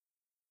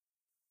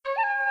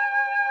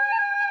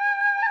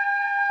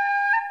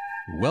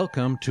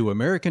Welcome to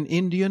American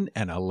Indian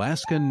and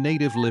Alaska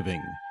Native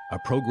Living, a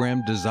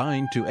program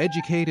designed to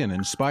educate and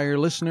inspire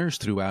listeners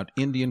throughout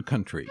Indian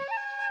country.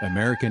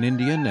 American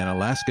Indian and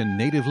Alaska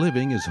Native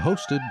Living is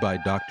hosted by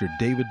Dr.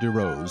 David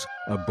DeRose,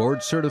 a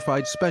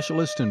board-certified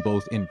specialist in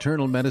both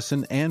internal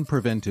medicine and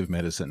preventive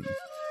medicine.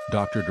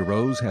 Dr.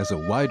 DeRose has a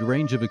wide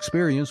range of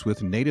experience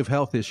with Native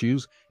health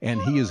issues,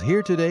 and he is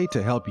here today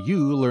to help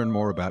you learn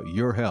more about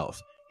your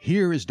health.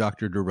 Here is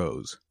Dr.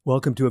 DeRose.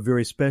 Welcome to a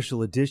very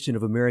special edition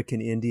of American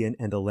Indian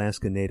and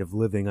Alaska Native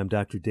Living. I'm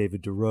Dr.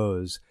 David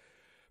DeRose.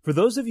 For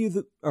those of you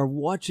that are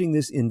watching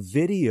this in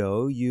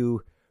video,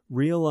 you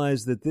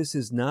realize that this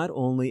is not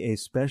only a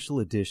special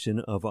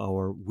edition of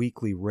our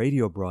weekly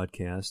radio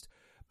broadcast,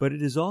 but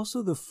it is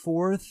also the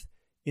fourth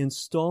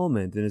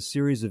installment in a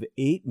series of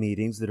 8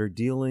 meetings that are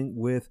dealing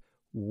with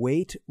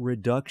weight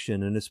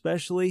reduction and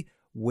especially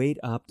weight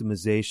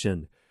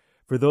optimization.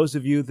 For those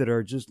of you that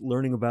are just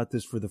learning about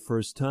this for the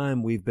first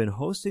time, we've been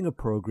hosting a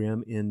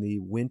program in the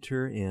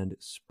winter and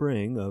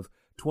spring of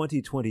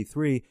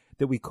 2023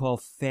 that we call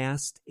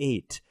Fast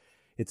 8.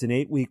 It's an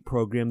 8-week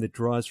program that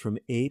draws from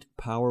 8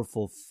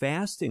 powerful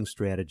fasting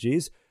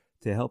strategies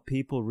to help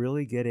people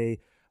really get a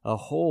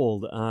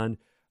hold on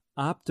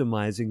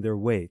optimizing their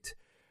weight.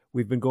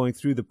 We've been going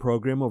through the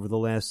program over the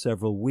last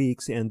several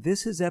weeks, and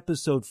this is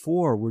episode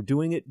 4. We're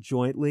doing it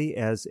jointly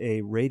as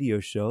a radio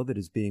show that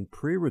is being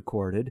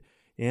pre-recorded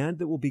and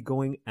that will be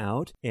going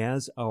out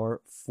as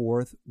our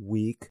 4th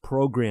week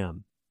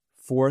program.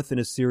 4th in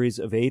a series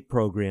of 8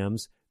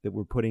 programs that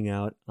we're putting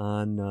out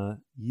on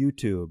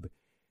YouTube.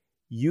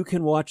 You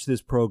can watch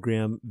this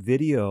program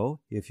video,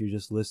 if you're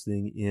just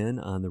listening in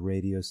on the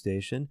radio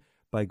station,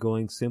 by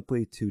going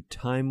simply to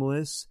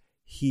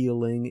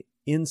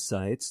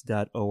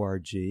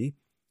timelesshealinginsights.org.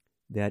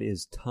 That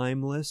is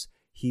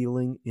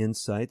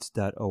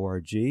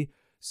timelesshealinginsights.org.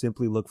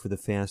 Simply look for the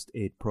Fast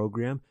 8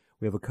 program.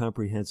 We have a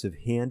comprehensive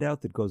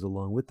handout that goes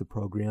along with the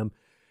program.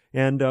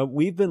 And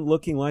we've been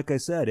looking, like I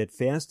said, at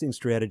fasting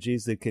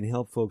strategies that can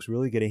help folks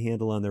really get a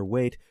handle on their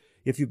weight.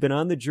 If you've been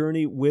on the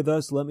journey with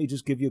us, let me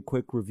just give you a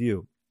quick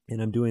review.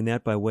 And I'm doing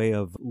that by way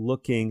of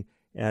looking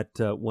at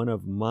one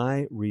of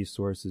my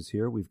resources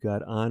here. We've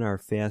got on our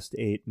Fast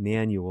 8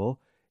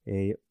 manual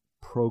a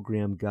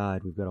program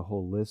guide. We've got a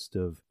whole list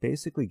of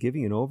basically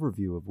giving an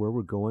overview of where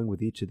we're going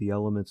with each of the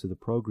elements of the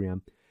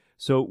program.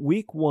 So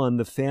week 1,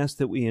 the fast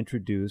that we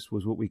introduced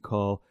was what we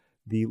call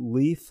the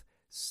leaf,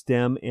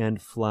 stem,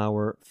 and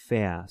flower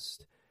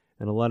fast.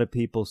 And a lot of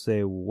people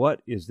say,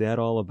 what is that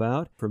all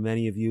about? For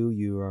many of you,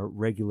 you are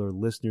regular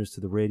listeners to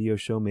the radio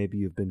show. Maybe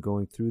you've been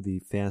going through the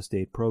Fast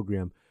 8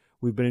 program.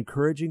 We've been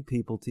encouraging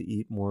people to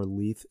eat more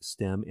leaf,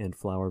 stem, and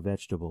flower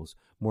vegetables,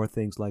 more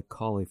things like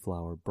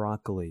cauliflower,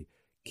 broccoli,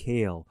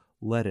 kale,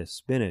 lettuce,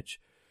 spinach.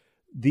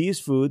 These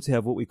foods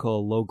have what we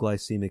call a low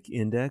glycemic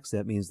index.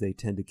 That means they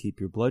tend to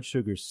keep your blood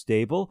sugar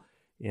stable,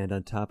 and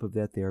on top of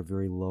that, they are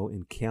very low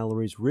in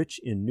calories, rich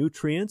in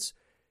nutrients.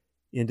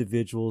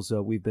 Individuals,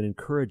 we've been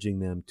encouraging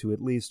them to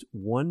at least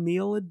 1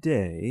 meal a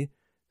day,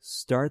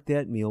 start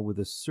that meal with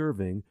a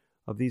serving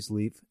of these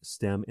leaf,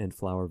 stem, and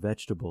flower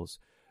vegetables.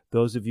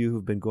 Those of you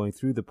who've been going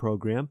through the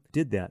program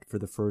did that for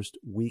the first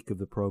week of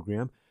the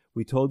program.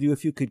 We told you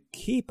if you could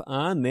keep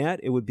on that,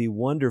 it would be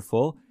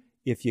wonderful.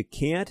 If you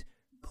can't,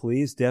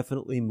 please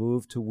definitely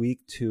move to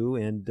week 2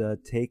 and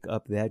take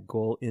up that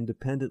goal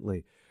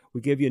independently.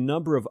 We gave you a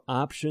number of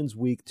options,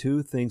 week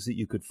 2, things that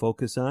you could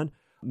focus on.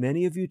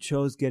 Many of you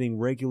chose getting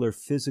regular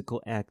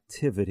physical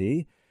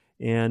activity,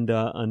 and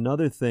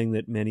another thing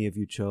that many of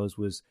you chose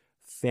was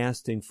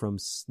fasting from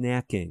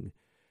snacking.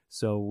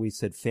 So we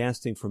said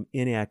fasting from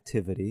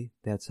inactivity.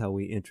 That's how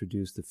we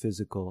introduced the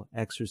physical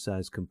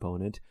exercise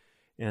component,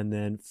 and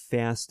then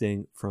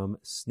fasting from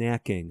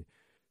snacking.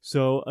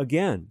 So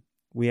again,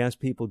 we ask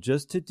people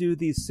just to do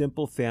these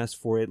simple fasts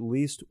for at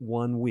least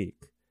 1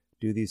 week.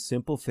 Do these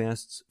simple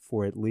fasts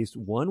for at least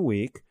 1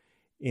 week.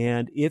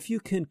 And if you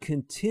can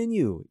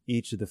continue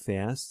each of the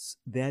fasts,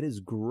 that is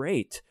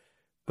great.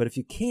 But if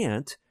you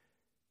can't,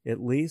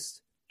 at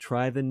least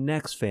try the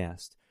next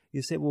fast.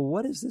 You say, well,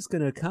 what is this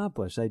going to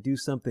accomplish? I do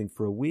something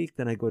for a week,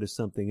 then I go to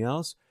something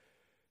else.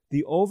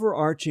 The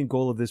overarching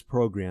goal of this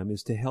program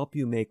is to help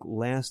you make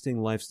lasting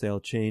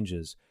lifestyle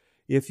changes.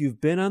 If you've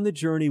been on the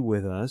journey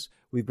with us,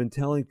 we've been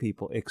telling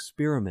people,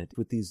 experiment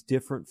with these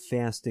different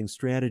fasting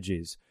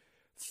strategies.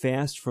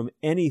 Fast from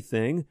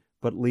anything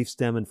but leaf,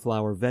 stem, and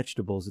flower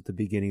vegetables at the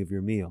beginning of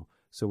your meal.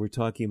 So we're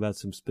talking about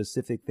some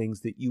specific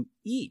things that you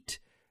eat,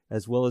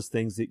 as well as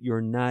things that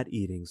you're not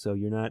eating. So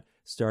you're not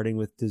starting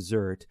with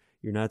dessert.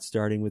 You're not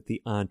starting with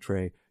the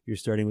entree. You're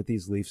starting with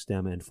these leaf,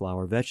 stem, and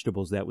flower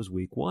vegetables. That was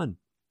week 1.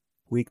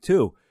 Week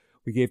 2,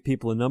 we gave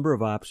people a number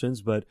of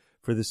options, but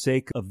for the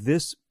sake of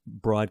this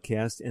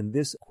broadcast and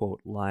this,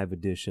 quote, live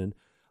edition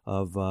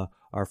of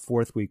our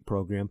 4th week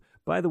program.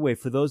 By the way,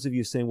 for those of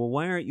you saying, well,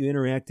 why aren't you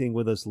interacting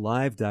with us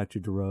live, Dr.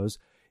 DeRose?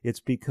 It's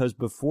because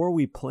before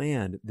we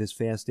planned this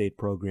Fast 8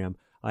 program,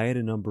 I had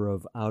a number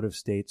of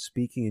out-of-state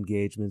speaking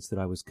engagements that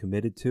I was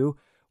committed to.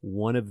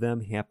 One of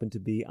them happened to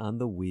be on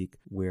the week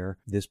where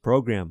this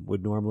program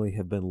would normally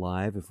have been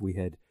live if we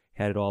had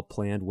had it all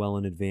planned well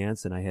in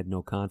advance and I had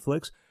no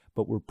conflicts,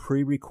 but we're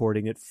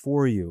pre-recording it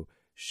for you,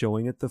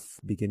 showing at the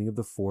beginning of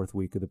the 4th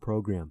week of the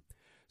program.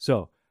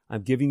 So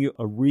I'm giving you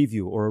a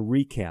review or a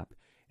recap.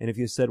 And if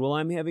you said, well,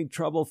 I'm having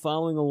trouble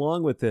following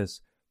along with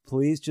this,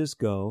 please just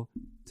go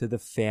to the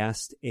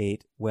Fast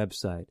 8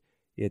 website.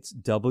 It's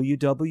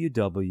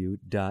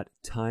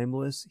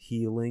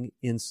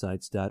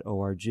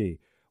www.timelesshealinginsights.org.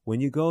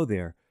 When you go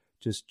there,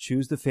 just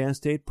choose the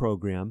Fast 8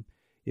 program.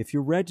 If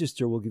you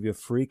register, we'll give you a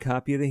free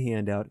copy of the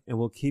handout, and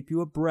we'll keep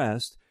you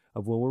abreast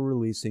of when we're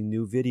releasing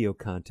new video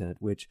content,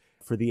 which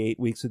for the 8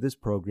 weeks of this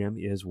program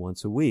is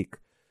once a week.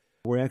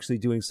 We're actually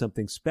doing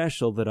something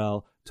special that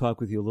I'll talk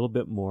with you a little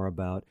bit more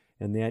about,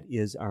 and that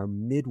is our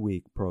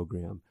midweek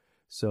program.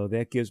 So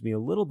that gives me a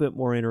little bit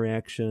more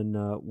interaction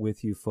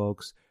with you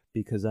folks,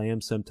 because I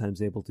am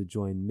sometimes able to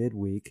join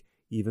midweek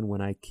even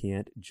when I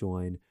can't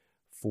join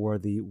for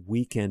the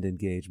weekend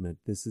engagement.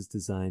 This is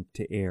designed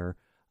to air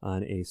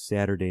on a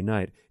Saturday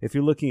night. If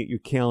you're looking at your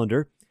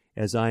calendar,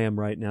 as I am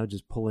right now,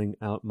 just pulling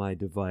out my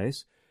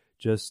device,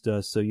 just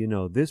so you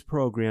know, this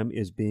program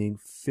is being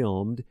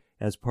filmed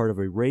as part of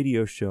a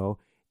radio show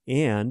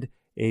and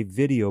a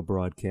video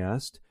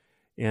broadcast.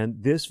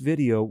 And this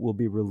video will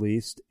be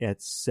released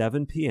at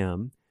 7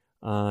 p.m.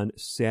 on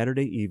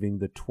Saturday evening,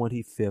 the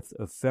 25th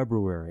of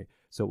February.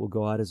 So it will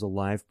go out as a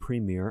live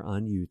premiere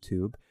on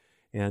YouTube.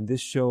 And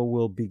this show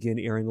will begin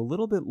airing a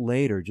little bit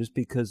later just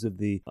because of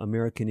the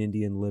American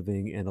Indian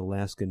Living and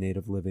Alaska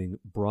Native Living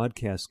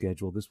broadcast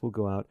schedule. This will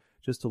go out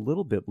just a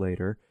little bit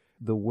later.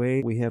 The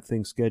way we have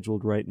things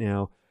scheduled right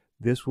now,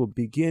 this will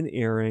begin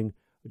airing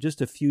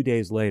just a few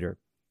days later.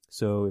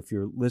 So if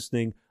you're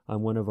listening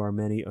on one of our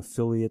many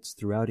affiliates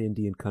throughout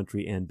Indian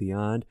country and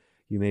beyond,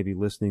 you may be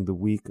listening the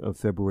week of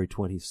February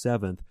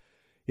 27th.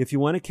 If you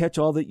want to catch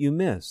all that you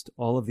missed,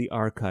 all of the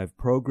archive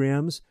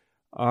programs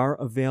are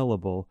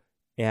available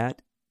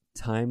at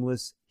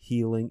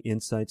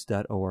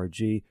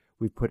timelesshealinginsights.org.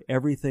 We put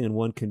everything in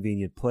one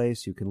convenient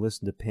place. You can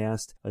listen to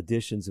past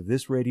editions of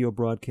this radio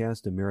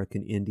broadcast,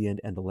 American Indian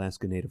and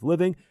Alaska Native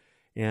Living,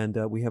 and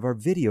we have our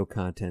video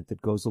content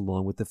that goes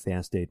along with the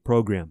Fast 8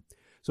 program.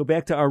 So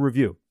back to our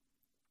review.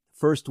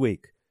 First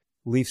week,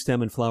 leaf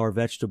stem and flower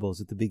vegetables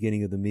at the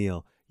beginning of the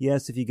meal.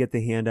 Yes, if you get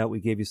the handout, we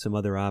gave you some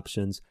other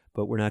options,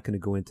 but we're not going to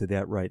go into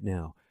that right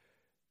now.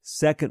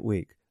 Second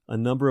week, a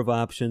number of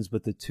options,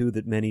 but the two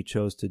that many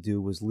chose to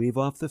do was leave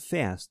off the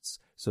fasts.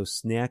 So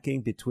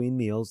snacking between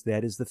meals,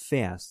 that is the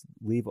fast.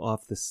 Leave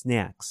off the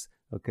snacks,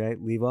 okay?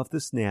 Leave off the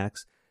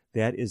snacks.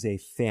 That is a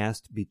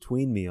fast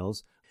between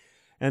meals.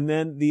 And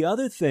then the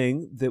other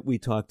thing that we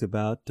talked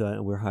about,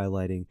 and we're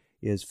highlighting,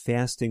 is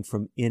fasting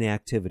from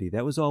inactivity.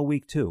 That was all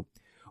week 2.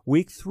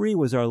 Week 3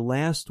 was our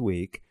last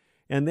week,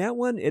 and that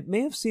one, it may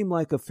have seemed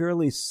like a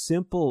fairly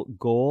simple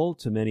goal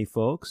to many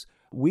folks.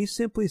 We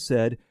simply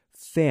said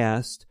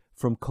fast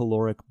from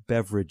caloric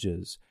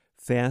beverages.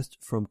 Fast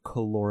from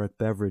caloric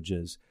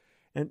beverages.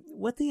 And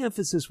what the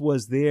emphasis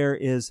was there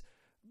is,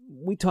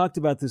 we talked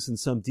about this in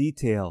some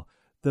detail,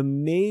 the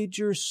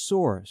major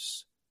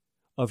source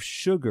of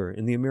sugar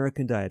in the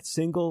American diet,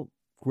 single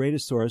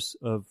greatest source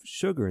of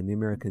sugar in the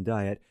American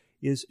diet,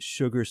 is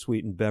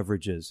sugar-sweetened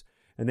beverages.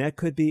 And that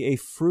could be a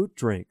fruit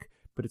drink,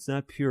 but it's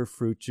not pure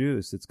fruit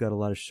juice. It's got a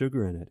lot of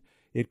sugar in it.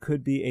 It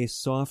could be a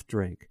soft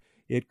drink.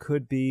 It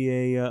could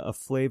be a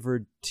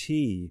flavored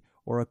tea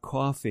or a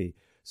coffee.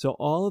 So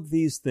all of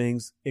these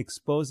things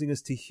exposing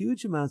us to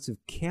huge amounts of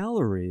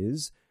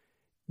calories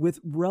with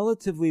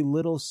relatively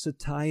little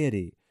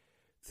satiety.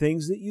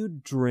 Things that you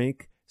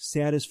drink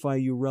satisfy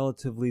you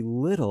relatively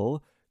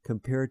little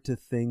compared to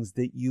things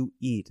that you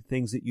eat,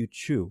 things that you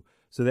chew.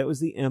 So that was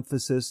the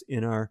emphasis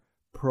in our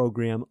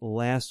program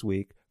last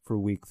week for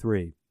week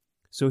 3.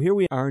 So here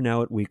we are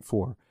now at week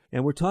 4,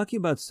 and we're talking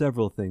about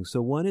several things.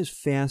 So one is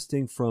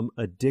fasting from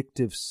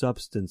addictive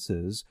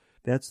substances.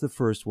 That's the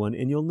first one.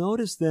 And you'll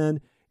notice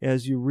then,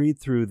 as you read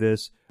through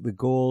this, the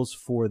goals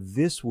for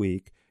this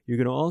week, you're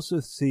going to also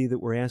see that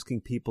we're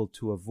asking people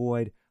to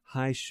avoid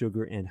high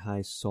sugar and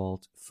high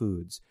salt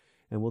foods.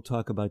 And we'll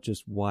talk about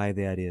just why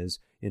that is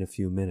in a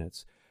few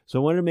minutes. So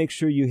I wanted to make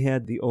sure you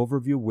had the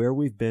overview, where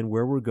we've been,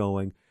 where we're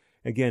going.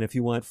 Again, if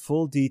you want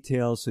full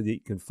details so that you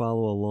can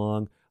follow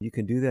along, you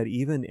can do that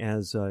even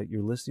as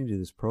you're listening to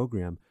this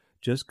program.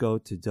 Just go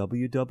to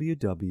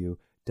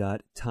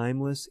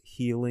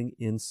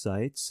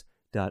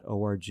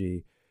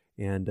www.timelesshealinginsights.org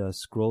and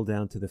scroll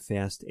down to the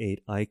Fast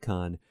 8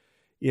 icon.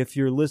 If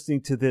you're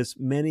listening to this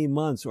many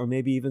months or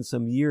maybe even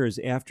some years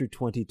after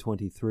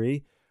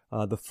 2023,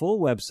 the full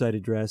website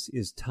address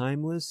is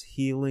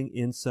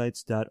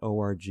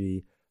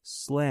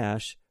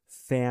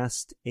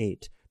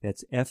timelesshealinginsights.org/fast8.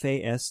 That's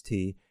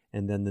FAST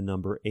and then the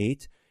number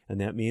 8.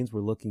 And that means we're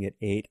looking at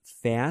 8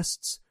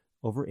 fasts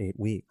over 8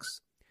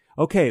 weeks.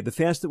 Okay, the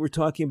fast that we're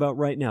talking about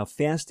right now,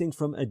 fasting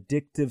from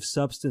addictive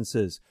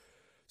substances.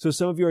 So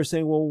some of you are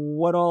saying, well,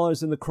 what all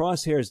is in the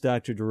crosshairs,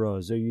 Dr.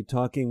 DeRose? Are you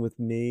talking with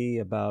me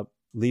about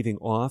leaving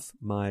off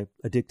my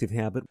addictive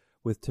habit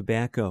with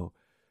tobacco?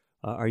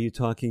 Are you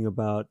talking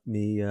about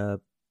me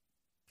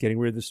getting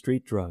rid of the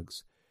street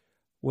drugs?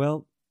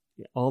 Well,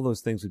 all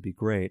those things would be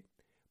great.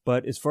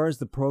 But as far as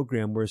the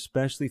program, we're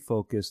especially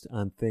focused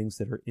on things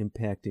that are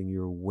impacting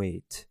your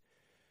weight.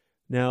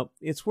 Now,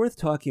 it's worth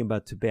talking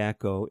about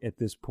tobacco at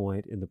this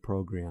point in the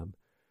program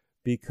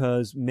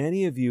because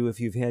many of you, if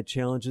you've had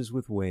challenges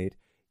with weight,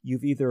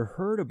 you've either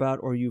heard about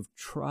or you've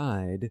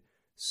tried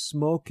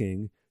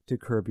smoking to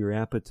curb your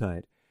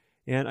appetite.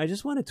 And I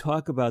just want to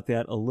talk about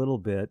that a little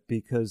bit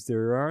because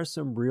there are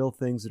some real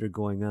things that are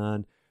going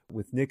on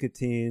with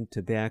nicotine,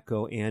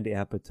 tobacco, and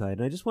appetite.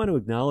 And I just want to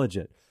acknowledge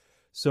it.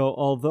 So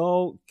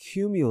although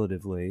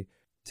cumulatively,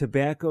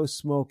 tobacco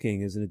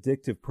smoking as an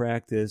addictive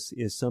practice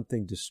is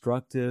something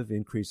destructive,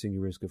 increasing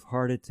your risk of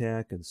heart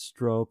attack and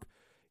stroke,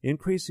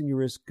 increasing your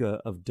risk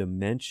of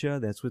dementia,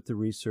 that's what the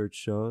research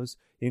shows,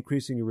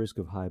 increasing your risk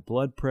of high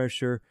blood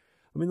pressure.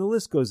 I mean, the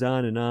list goes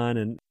on, and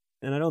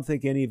I don't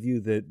think any of you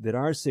that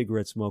are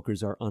cigarette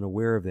smokers are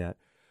unaware of that.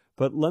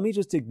 But let me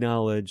just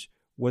acknowledge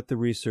what the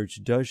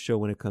research does show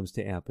when it comes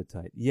to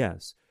appetite.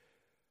 Yes,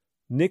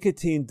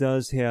 nicotine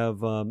does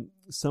have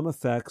some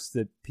effects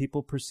that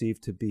people perceive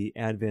to be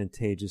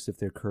advantageous if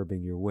they're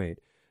curbing your weight.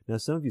 Now,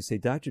 some of you say,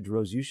 Dr.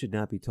 DeRose, you should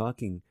not be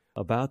talking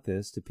about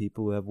this to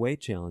people who have weight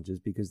challenges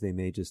because they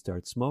may just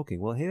start smoking.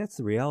 Well, hey, that's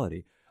the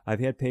reality. I've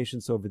had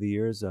patients over the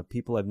years,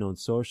 people I've known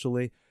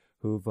socially,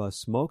 who've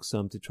smoked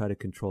some to try to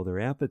control their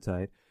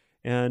appetite.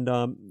 And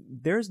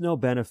there's no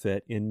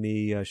benefit in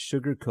me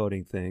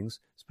sugarcoating things,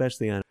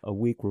 especially on a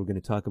week where we're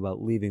going to talk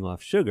about leaving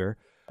off sugar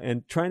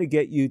and trying to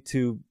get you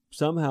to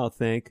somehow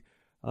think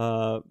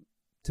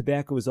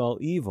tobacco is all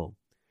evil.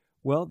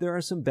 Well, there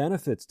are some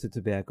benefits to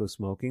tobacco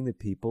smoking that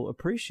people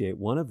appreciate.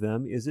 One of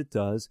them is it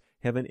does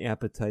have an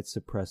appetite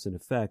suppressant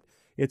effect.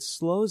 It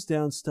slows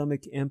down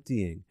stomach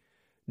emptying.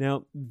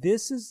 Now,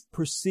 this is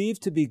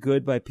perceived to be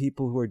good by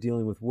people who are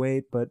dealing with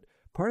weight, but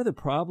part of the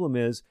problem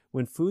is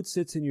when food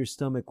sits in your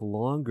stomach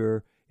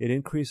longer, it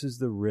increases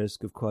the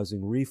risk of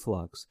causing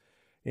reflux.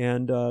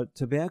 And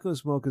tobacco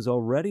smoke is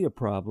already a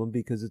problem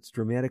because it's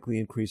dramatically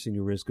increasing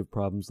your risk of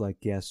problems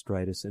like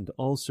gastritis and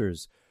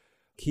ulcers.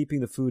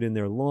 Keeping the food in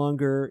there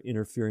longer,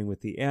 interfering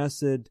with the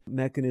acid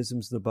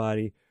mechanisms in the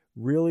body,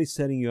 really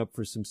setting you up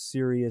for some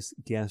serious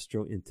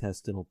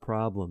gastrointestinal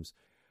problems.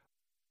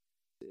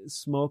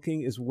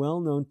 Smoking is well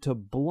known to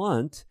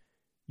blunt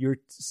your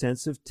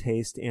sense of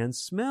taste and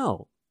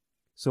smell.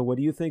 So what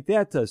do you think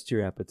that does to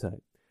your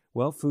appetite?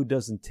 Well, food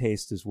doesn't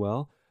taste as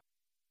well.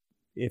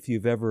 If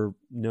you've ever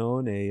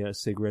known a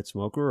cigarette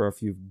smoker, or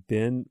if you've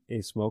been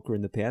a smoker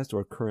in the past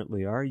or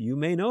currently are, you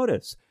may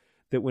notice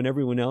that when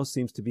everyone else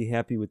seems to be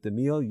happy with the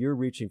meal, you're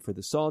reaching for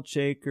the salt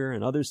shaker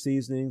and other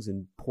seasonings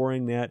and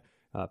pouring that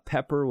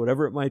pepper,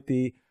 whatever it might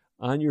be,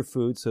 on your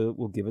food so it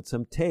will give it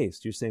some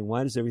taste. You're saying,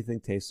 why does everything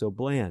taste so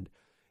bland?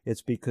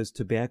 It's because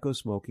tobacco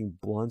smoking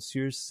blunts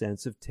your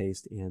sense of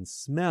taste and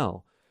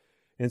smell.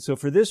 And so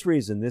for this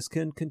reason, this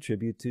can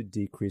contribute to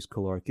decreased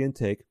caloric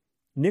intake.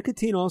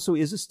 Nicotine also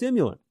is a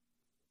stimulant.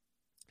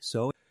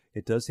 So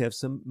it does have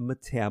some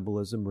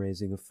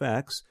metabolism-raising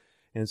effects.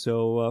 And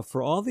so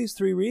for all these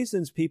three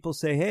reasons, people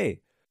say, hey,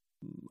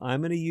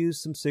 I'm going to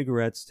use some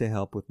cigarettes to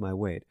help with my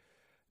weight.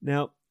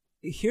 Now,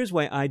 here's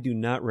why I do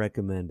not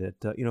recommend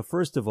it.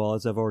 First of all,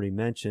 as I've already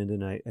mentioned,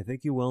 and I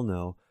think you well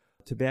know,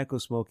 tobacco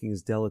smoking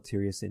is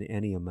deleterious in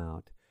any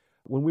amount.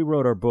 When we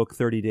wrote our book,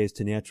 30 Days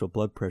to Natural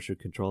Blood Pressure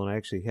Control, and I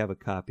actually have a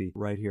copy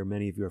right here,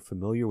 many of you are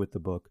familiar with the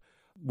book,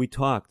 we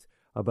talked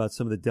about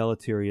some of the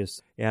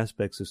deleterious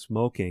aspects of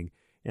smoking.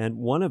 And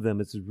one of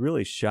them is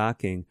really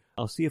shocking.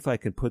 I'll see if I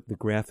can put the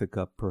graphic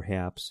up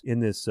perhaps in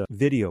this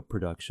video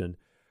production.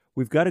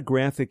 We've got a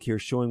graphic here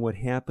showing what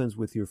happens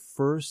with your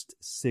first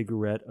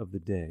cigarette of the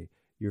day.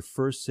 Your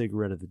first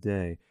cigarette of the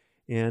day.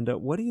 And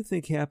what do you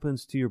think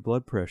happens to your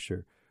blood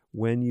pressure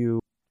when you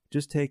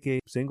just take a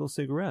single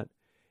cigarette?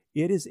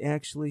 It is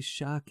actually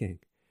shocking.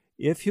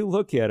 If you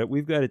look at it,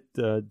 we've got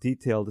it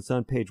detailed. It's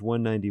on page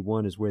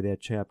 191 is where that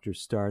chapter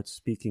starts,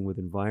 speaking with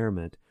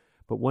environment.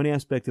 But one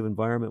aspect of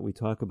environment we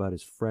talk about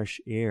is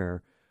fresh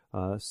air.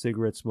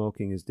 Cigarette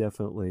smoking is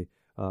definitely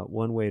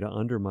one way to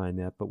undermine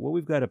that. But what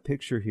we've got a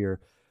picture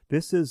here,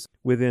 this is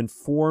within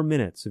 4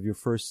 minutes of your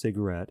first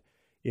cigarette.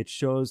 It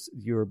shows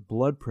your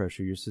blood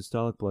pressure, your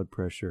systolic blood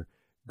pressure,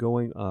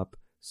 going up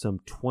some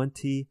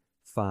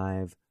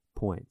 25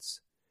 points.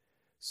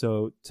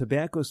 So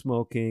tobacco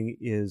smoking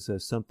is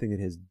something that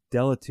has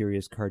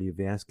deleterious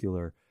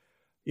cardiovascular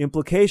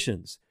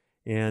implications.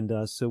 And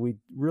so we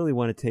really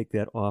want to take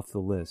that off the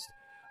list.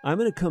 I'm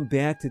going to come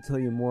back to tell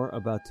you more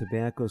about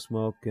tobacco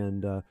smoke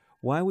and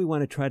why we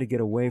want to try to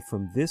get away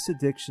from this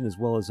addiction as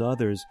well as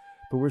others.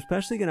 But we're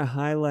especially going to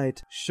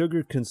highlight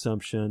sugar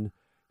consumption.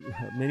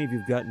 Many of you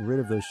have gotten rid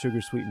of those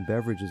sugar-sweetened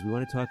beverages. We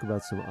want to talk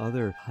about some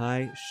other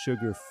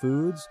high-sugar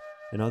foods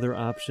and other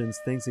options,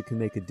 things that can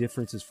make a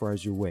difference as far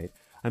as your weight.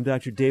 I'm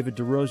Dr. David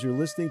DeRose. You're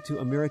listening to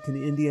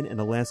American Indian and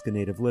Alaska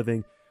Native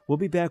Living. We'll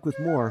be back with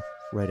more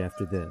right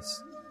after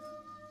this.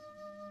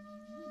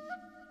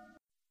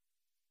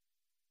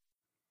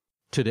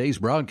 Today's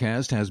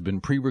broadcast has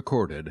been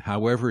pre-recorded.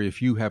 However,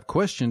 if you have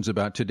questions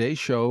about today's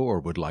show or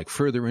would like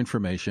further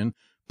information,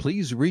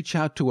 please reach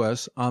out to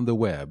us on the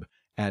web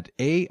at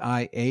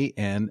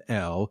AIANL.org.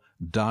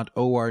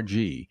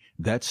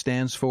 That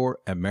stands for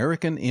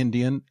American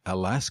Indian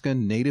Alaska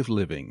Native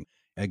Living.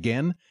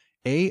 Again,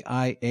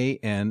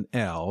 AIANL.org.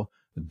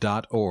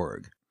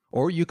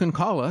 Or you can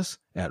call us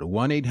at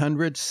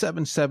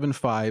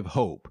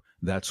 1-800-775-HOPE.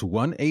 That's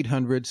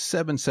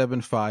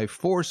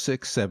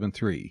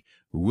 1-800-775-4673.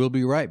 We'll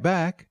be right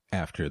back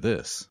after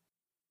this.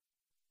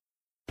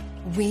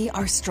 We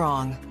are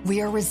strong,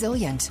 we are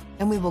resilient,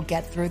 and we will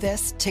get through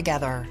this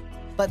together.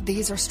 But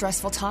these are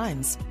stressful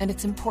times, and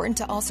it's important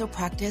to also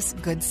practice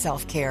good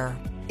self-care.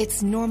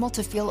 It's normal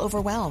to feel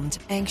overwhelmed,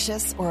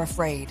 anxious, or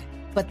afraid,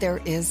 but there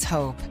is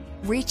hope.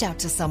 Reach out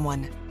to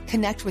someone,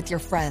 connect with your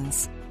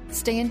friends,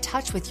 stay in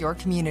touch with your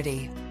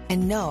community,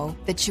 and know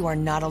that you are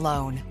not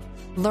alone.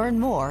 Learn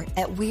more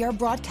at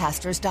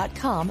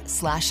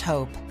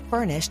wearebroadcasters.com/hope,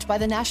 furnished by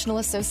the National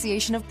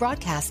Association of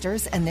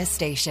Broadcasters and this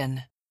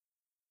station.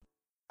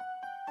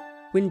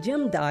 When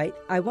Jim died,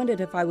 I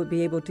wondered if I would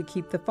be able to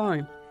keep the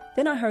farm.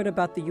 Then I heard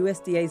about the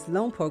USDA's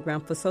loan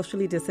program for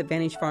socially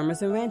disadvantaged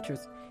farmers and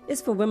ranchers.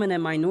 It's for women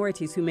and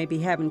minorities who may be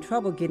having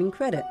trouble getting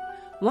credit.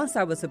 Once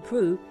I was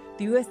approved,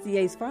 the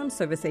USDA's Farm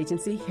Service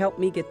Agency helped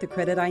me get the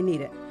credit I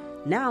needed.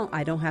 Now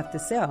I don't have to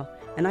sell,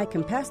 and I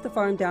can pass the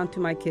farm down to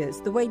my kids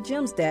the way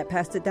Jim's dad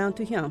passed it down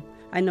to him.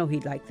 I know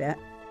he'd like that.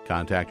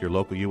 Contact your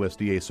local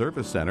USDA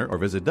Service Center or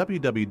visit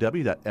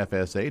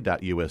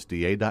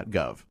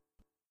www.fsa.usda.gov.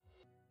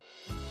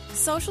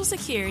 Social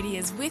Security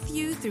is with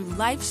you through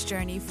life's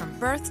journey from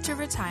birth to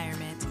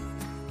retirement.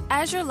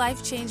 As your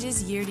life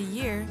changes year to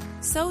year,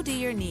 so do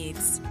your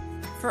needs.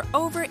 For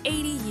over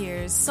 80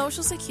 years,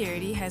 Social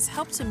Security has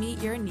helped to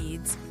meet your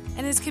needs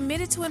and is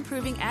committed to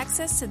improving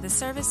access to the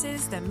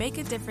services that make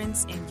a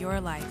difference in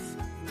your life.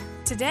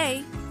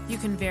 Today, you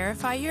can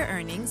verify your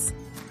earnings,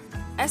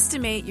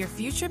 estimate your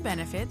future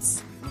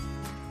benefits,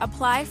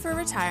 apply for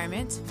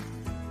retirement,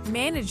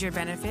 manage your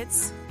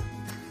benefits,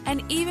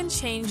 and even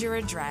change your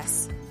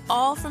address,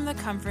 all from the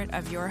comfort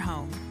of your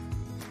home.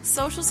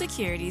 Social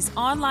Security's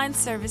online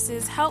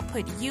services help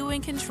put you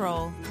in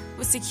control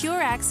with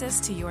secure access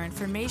to your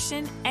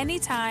information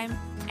anytime,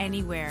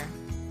 anywhere,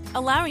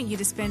 allowing you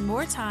to spend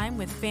more time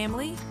with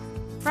family,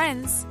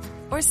 friends,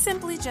 or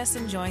simply just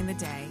enjoying the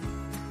day.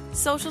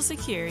 Social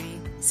Security,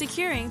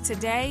 securing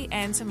today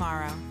and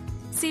tomorrow.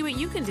 See what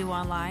you can do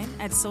online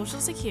at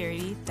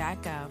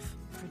socialsecurity.gov.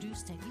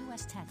 Produced at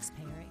U.S.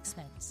 taxpayer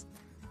expense.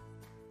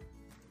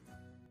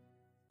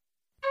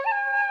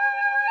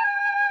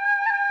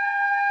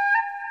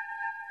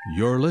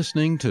 You're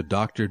listening to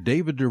Dr.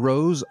 David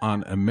DeRose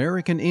on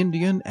American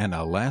Indian and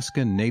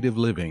Alaska Native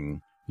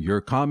Living.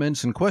 Your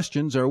comments and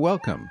questions are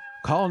welcome.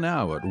 Call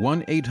now at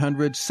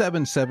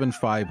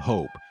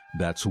 1-800-775-HOPE.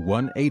 That's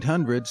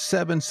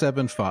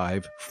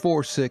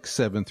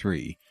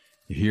 1-800-775-4673.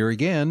 Here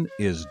again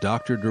is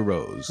Dr.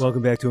 DeRose.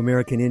 Welcome back to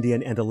American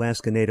Indian and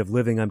Alaska Native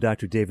Living. I'm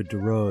Dr. David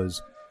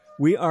DeRose.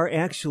 We are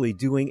actually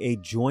doing a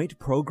joint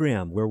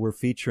program where we're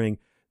featuring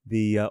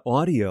the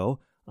audio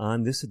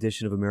on this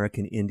edition of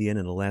American Indian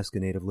and Alaska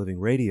Native Living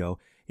Radio,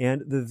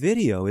 and the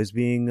video is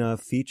being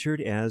featured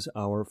as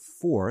our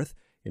fourth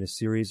in a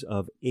series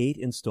of 8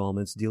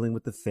 installments dealing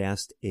with the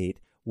Fast 8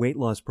 weight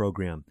loss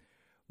program.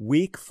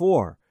 Week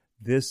 4.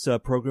 This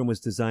program was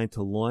designed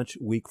to launch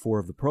week 4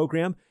 of the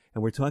program,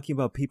 and we're talking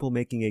about people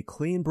making a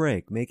clean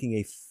break, making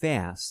a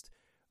fast,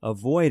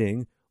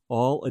 avoiding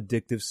all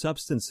addictive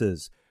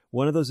substances.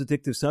 One of those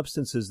addictive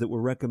substances that we're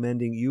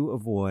recommending you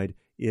avoid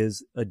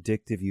is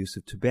addictive use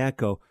of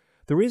tobacco.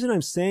 The reason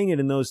I'm saying it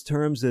in those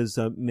terms is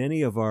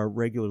many of our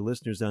regular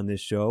listeners on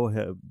this show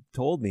have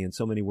told me in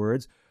so many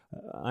words,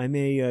 I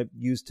may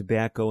use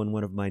tobacco in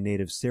one of my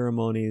native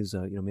ceremonies,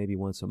 maybe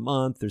once a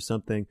month or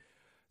something.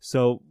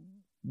 So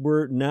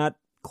we're not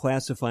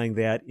classifying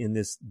that in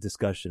this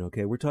discussion,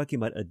 okay? We're talking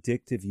about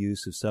addictive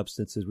use of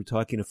substances. We're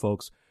talking to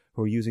folks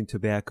who are using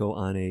tobacco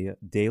on a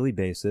daily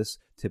basis,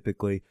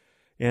 typically.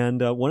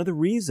 And one of the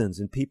reasons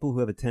in people who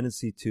have a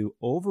tendency to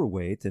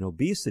overweight and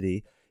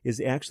obesity is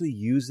actually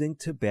using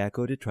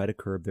tobacco to try to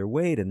curb their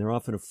weight, and they're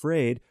often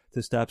afraid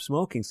to stop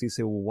smoking. So you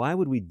say, well, why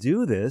would we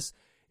do this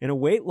in a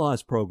weight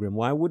loss program?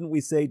 Why wouldn't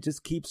we say,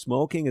 just keep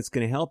smoking, it's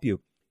going to help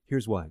you?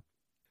 Here's why.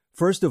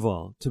 First of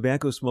all,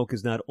 tobacco smoke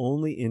is not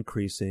only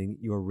increasing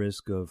your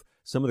risk of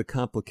some of the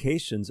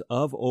complications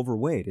of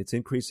overweight, it's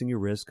increasing your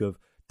risk of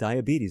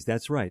diabetes.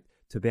 That's right.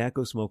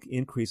 Tobacco smoke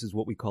increases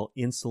what we call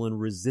insulin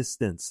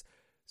resistance.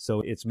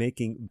 So it's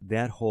making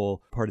that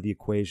whole part of the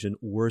equation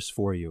worse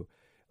for you.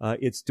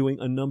 It's doing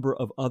a number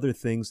of other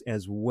things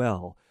as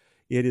well.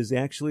 It is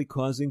actually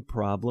causing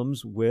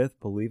problems with,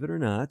 believe it or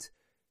not,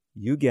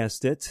 you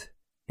guessed it,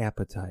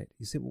 appetite.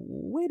 You say,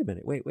 wait a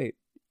minute, wait.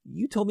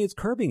 You told me it's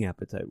curbing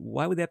appetite.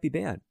 Why would that be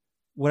bad?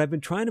 What I've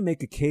been trying to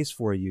make a case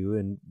for you,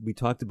 and we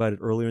talked about it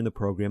earlier in the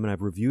program, and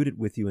I've reviewed it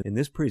with you in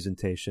this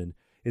presentation,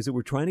 is that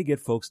we're trying to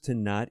get folks to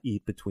not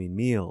eat between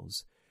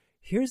meals.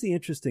 Here's the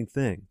interesting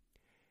thing.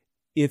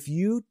 If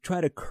you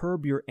try to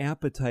curb your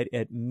appetite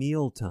at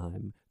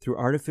mealtime through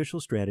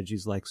artificial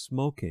strategies like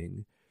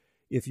smoking,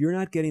 if you're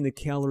not getting the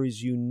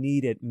calories you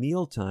need at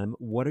mealtime,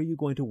 what are you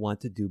going to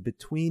want to do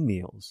between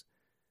meals?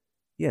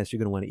 yes, you're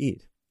going to want to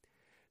eat.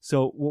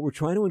 So what we're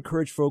trying to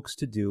encourage folks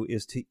to do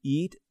is to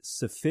eat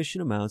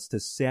sufficient amounts to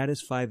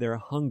satisfy their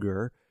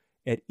hunger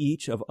at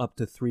each of up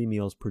to 3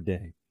 meals per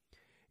day.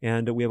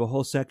 And we have a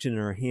whole section in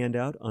our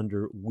handout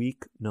under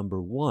week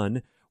number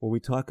 1 where we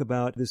talk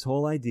about this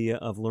whole idea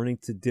of learning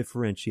to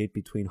differentiate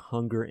between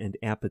hunger and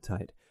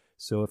appetite.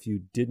 So if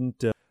you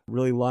didn't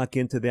really lock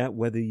into that,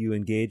 whether you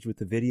engage with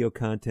the video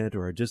content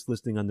or are just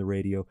listening on the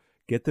radio,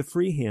 get the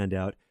free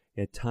handout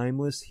at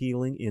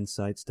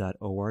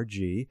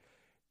timelesshealinginsights.org.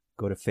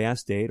 Go to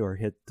Fast 8 or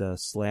hit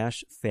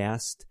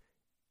 /fast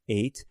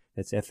 8.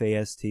 That's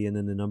FAST and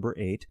then the number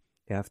 8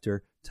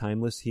 after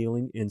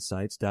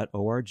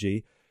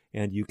timelesshealinginsights.org,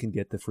 and you can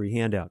get the free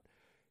handout.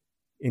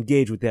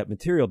 Engage with that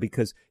material,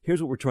 because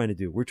here's what we're trying to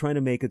do. We're trying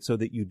to make it so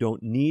that you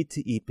don't need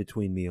to eat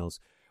between meals.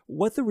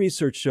 What the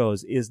research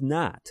shows is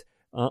not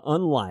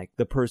unlike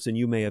the person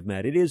you may have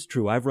met. It is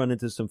true. I've run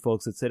into some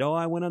folks that said,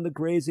 I went on the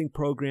grazing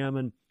program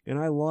and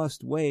I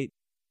lost weight.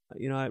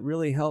 It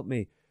really helped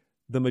me.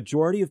 The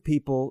majority of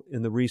people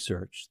in the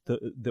research,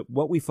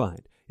 what we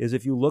find is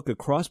if you look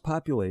across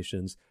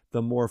populations,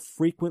 the more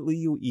frequently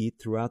you eat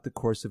throughout the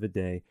course of a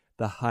day,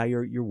 the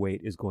higher your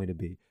weight is going to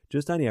be.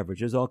 Just on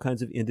average, there's all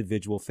kinds of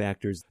individual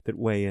factors that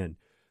weigh in.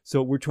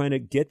 So we're trying to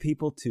get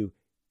people to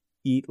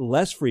eat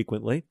less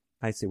frequently.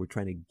 I say we're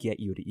trying to get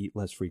you to eat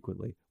less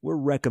frequently. We're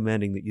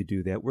recommending that you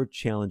do that. We're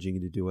challenging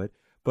you to do it.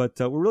 But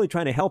we're really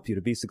trying to help you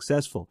to be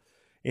successful.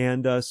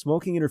 And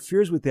smoking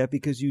interferes with that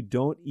because you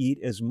don't eat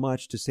as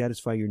much to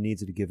satisfy your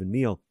needs at a given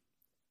meal.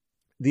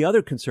 The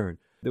other concern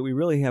that we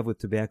really have with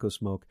tobacco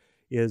smoke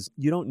is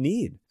you don't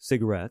need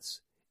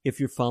cigarettes if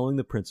you're following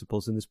the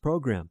principles in this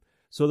program.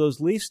 So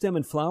those leaf, stem,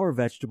 and flower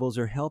vegetables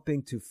are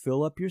helping to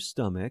fill up your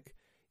stomach,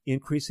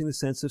 increasing the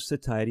sense of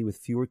satiety with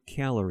fewer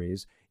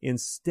calories,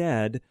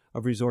 instead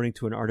of resorting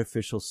to an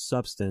artificial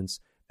substance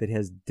that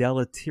has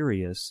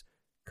deleterious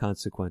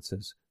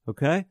consequences.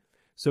 Okay?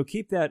 So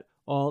keep that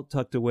all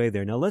tucked away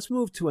there. Now let's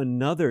move to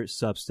another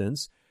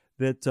substance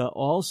that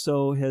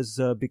also has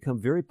become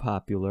very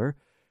popular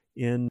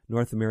in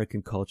North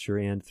American culture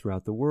and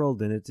throughout the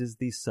world, and it is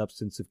the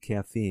substance of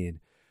caffeine.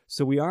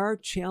 So we are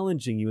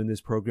challenging you in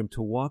this program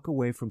to walk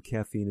away from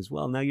caffeine as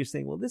well. Now you're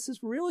saying, well, this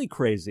is really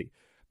crazy,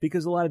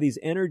 because a lot of these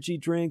energy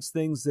drinks,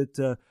 things that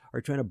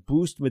are trying to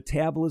boost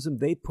metabolism,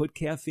 they put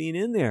caffeine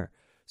in there.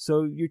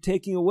 So you're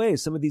taking away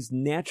some of these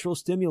natural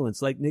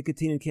stimulants like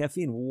nicotine and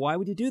caffeine. Why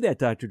would you do that,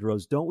 Dr.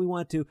 DeRose? Don't we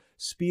want to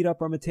speed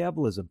up our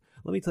metabolism?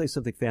 Let me tell you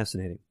something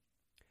fascinating.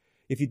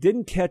 If you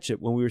didn't catch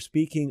it when we were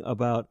speaking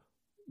about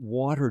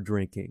water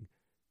drinking,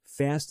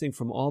 fasting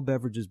from all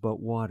beverages but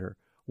water,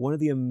 one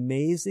of the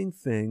amazing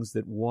things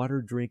that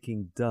water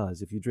drinking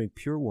does, if you drink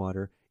pure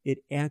water, it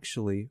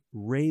actually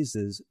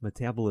raises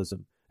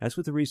metabolism. That's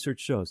what the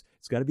research shows.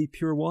 It's got to be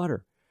pure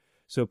water.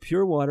 So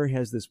pure water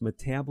has this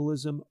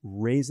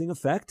metabolism-raising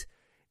effect,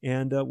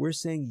 and we're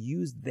saying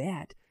use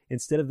that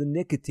instead of the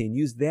nicotine.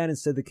 Use that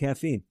instead of the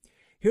caffeine.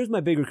 Here's my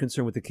bigger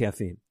concern with the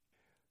caffeine.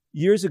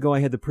 Years ago,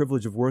 I had the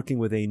privilege of working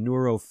with a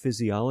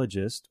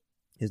neurophysiologist.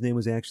 His name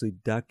was actually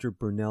Dr.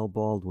 Bernell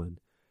Baldwin.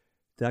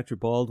 Dr.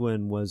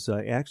 Baldwin was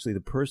actually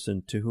the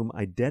person to whom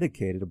I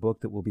dedicated a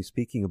book that we'll be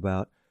speaking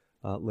about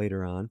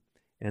later on,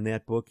 and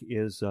that book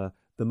is The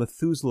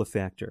Methuselah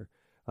Factor.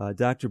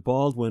 Dr.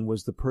 Baldwin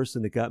was the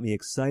person that got me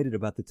excited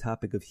about the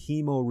topic of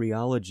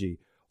hemorrheology,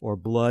 or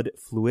blood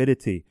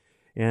fluidity.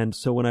 And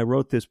so when I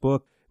wrote this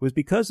book, it was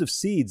because of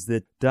seeds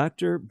that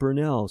Dr.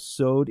 Bernell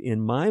sowed in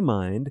my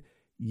mind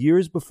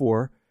years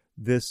before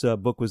this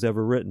book was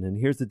ever written. And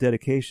here's the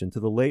dedication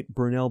to the late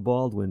Bernell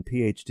Baldwin,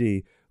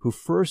 Ph.D., who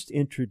first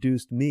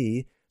introduced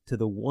me to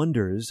the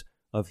wonders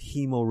of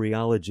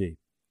hemorrheology.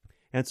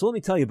 And so let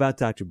me tell you about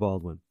Dr.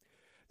 Baldwin.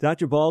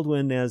 Dr.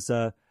 Baldwin, as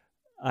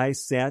I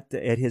sat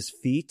at his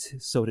feet,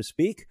 so to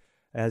speak,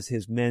 as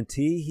his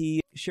mentee,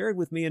 he shared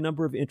with me a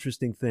number of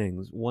interesting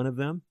things. One of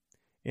them,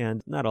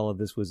 and not all of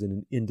this was in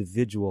an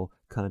individual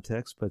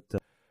context, but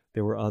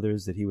there were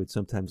others that he would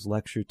sometimes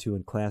lecture to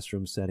in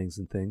classroom settings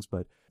and things.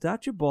 But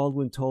Dr.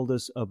 Baldwin told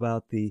us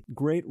about the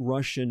great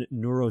Russian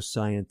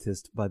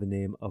neuroscientist by the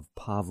name of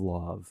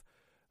Pavlov.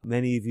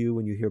 Many of you,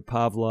 when you hear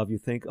Pavlov, you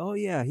think, oh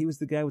yeah, he was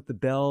the guy with the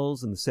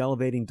bells and the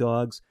salivating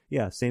dogs.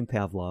 Yeah, same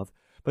Pavlov.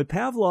 But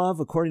Pavlov,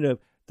 according to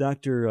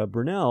Dr.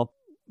 Bernell,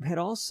 had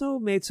also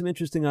made some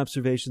interesting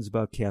observations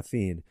about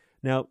caffeine.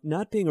 Now,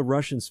 not being a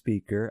Russian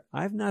speaker,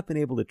 I've not been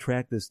able to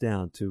track this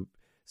down to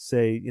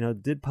say,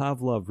 did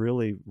Pavlov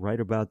really write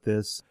about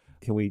this?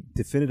 Can we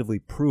definitively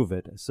prove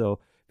it? So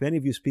if any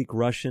of you speak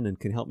Russian and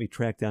can help me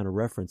track down a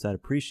reference, I'd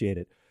appreciate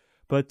it.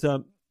 But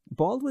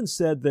Baldwin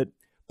said that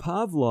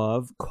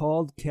Pavlov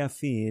called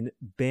caffeine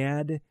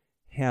bad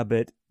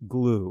habit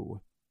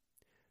glue.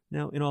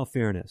 Now, in all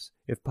fairness,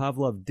 if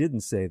Pavlov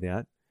didn't say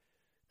that,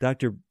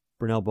 Dr.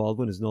 Bernell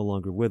Baldwin is no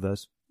longer with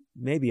us.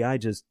 Maybe I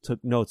just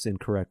took notes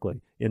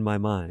incorrectly in my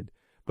mind.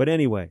 But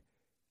anyway,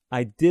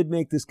 I did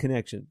make this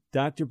connection.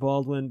 Dr.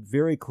 Baldwin,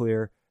 very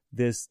clear,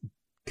 this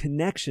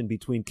connection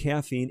between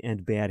caffeine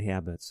and bad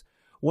habits.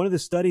 One of the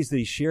studies that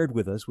he shared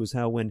with us was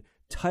how when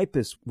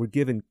typists were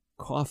given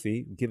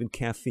coffee, given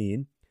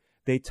caffeine,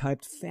 They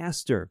typed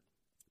faster,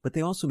 but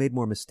they also made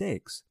more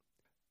mistakes.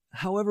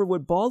 However,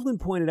 what Baldwin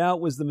pointed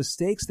out was the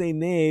mistakes they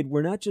made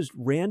were not just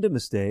random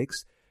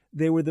mistakes.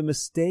 They were the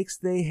mistakes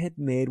they had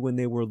made when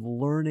they were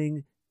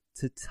learning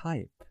to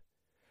type.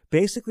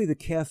 Basically, the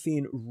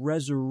caffeine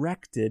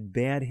resurrected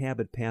bad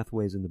habit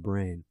pathways in the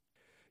brain.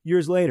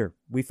 Years later,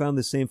 we found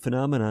the same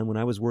phenomenon when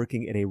I was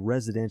working at a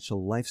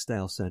residential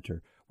lifestyle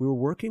center. We were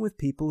working with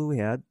people who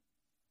had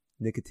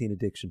nicotine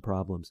addiction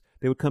problems.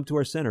 They would come to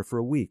our center for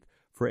a week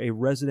for a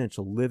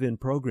residential live-in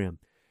program.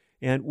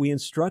 And we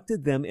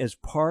instructed them as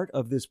part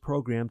of this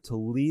program to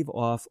leave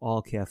off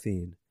all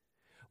caffeine.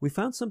 We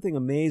found something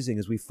amazing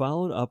as we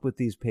followed up with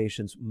these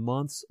patients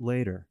months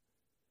later.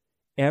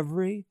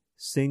 Every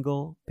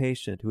single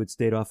patient who had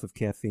stayed off of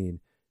caffeine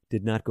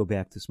did not go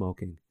back to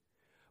smoking.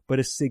 But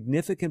a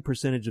significant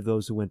percentage of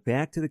those who went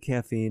back to the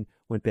caffeine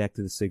went back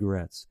to the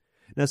cigarettes.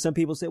 Now, some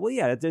people say, well,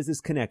 yeah, there's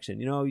this connection.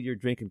 You know, you're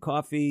drinking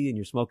coffee and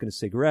you're smoking a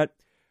cigarette.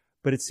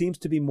 But it seems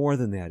to be more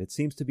than that. It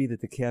seems to be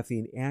that the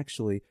caffeine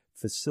actually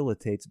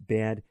facilitates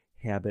bad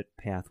habit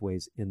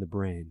pathways in the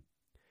brain.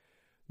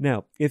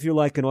 Now, if you're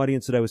like an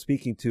audience that I was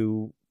speaking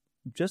to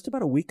just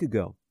about a week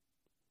ago,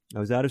 I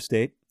was out of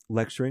state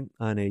lecturing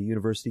on a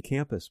university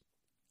campus,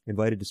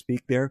 invited to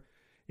speak there,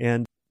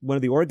 and one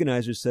of the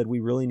organizers said, we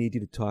really need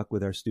you to talk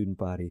with our student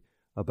body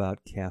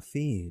about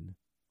caffeine.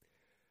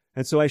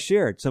 And so I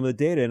shared some of the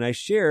data, and I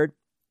shared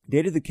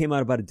data that came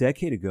out about a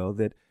decade ago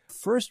that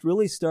first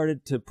really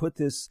started to put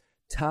this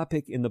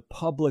topic in the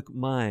public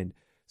mind,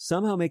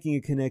 somehow making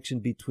a connection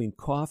between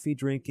coffee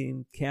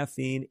drinking,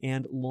 caffeine,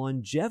 and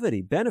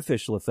longevity,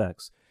 beneficial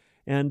effects.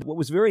 And what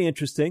was very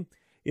interesting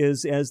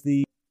is as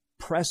the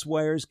press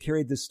wires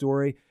carried this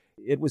story,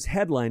 it was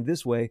headlined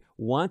this way,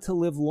 "Want to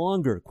live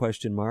longer, ?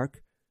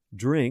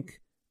 Drink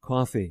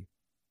coffee."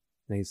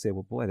 Now you say,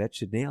 well, boy, that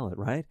should nail it,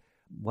 right?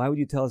 Why would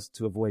you tell us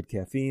to avoid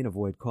caffeine,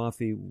 avoid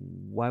coffee?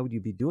 Why would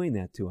you be doing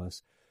that to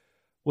us?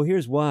 Well,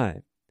 here's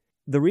why.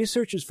 The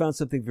researchers found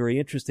something very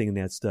interesting in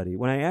that study.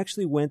 When I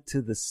actually went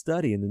to the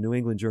study in the New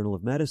England Journal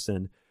of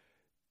Medicine,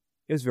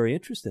 it was very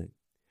interesting.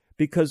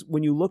 Because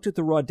when you looked at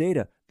the raw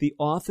data, the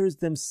authors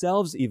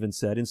themselves even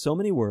said, in so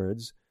many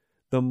words,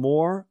 the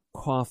more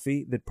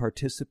coffee that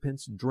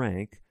participants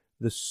drank,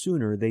 the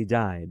sooner they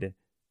died.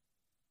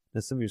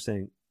 Now, some of you are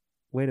saying,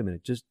 wait a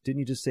minute, didn't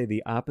you just say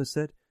the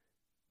opposite?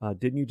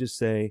 Didn't you just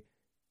say,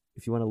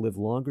 if you want to live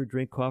longer,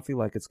 drink coffee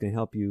like it's going to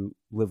help you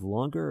live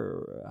longer?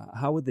 Or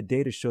how would the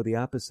data show the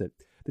opposite?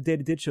 The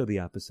data did show the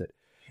opposite.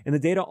 And the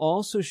data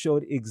also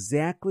showed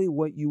exactly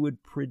what you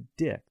would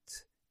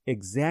predict,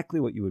 if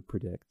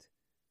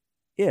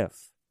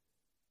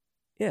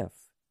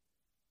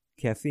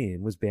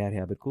caffeine was bad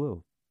habit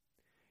glue.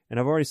 And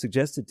I've already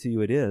suggested to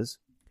you it is.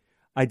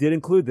 I did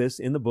include this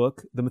in the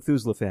book, The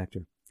Methuselah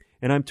Factor.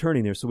 And I'm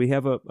turning there. So we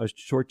have a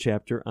short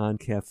chapter on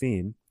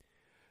caffeine.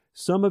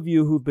 Some of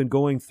you who've been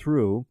going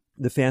through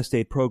the Fast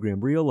 8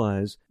 program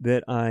realize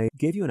that I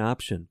gave you an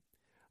option.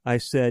 I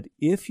said,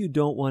 if you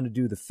don't want to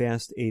do the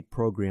Fast 8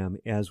 program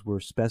as we're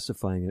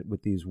specifying it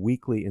with these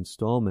weekly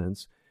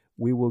installments,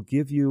 we will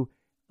give you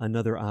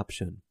another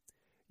option.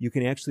 You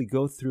can actually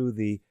go through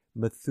the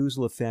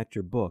Methuselah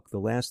Factor book. The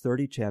last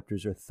 30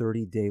 chapters are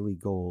 30 daily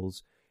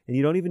goals. And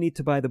you don't even need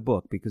to buy the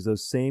book because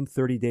those same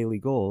 30 daily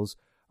goals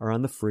are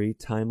on the free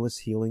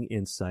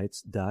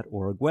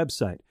TimelessHealingInsights.org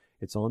website.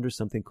 It's all under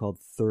something called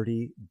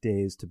 30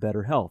 Days to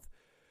Better Health.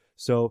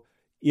 So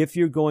if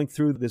you're going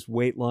through this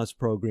weight loss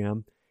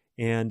program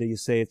and you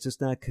say it's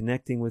just not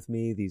connecting with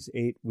me, these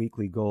 8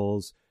 weekly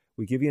goals,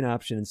 we give you an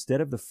option.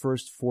 Instead of the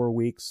first 4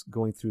 weeks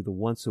going through the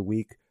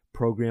once-a-week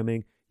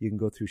programming, you can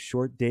go through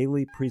short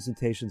daily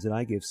presentations that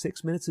I give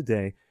 6 minutes a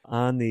day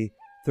on the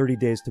 30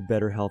 Days to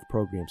Better Health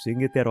program. So you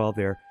can get that all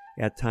there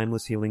at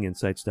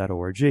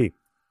TimelessHealingInsights.org.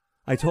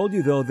 I told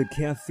you, though, that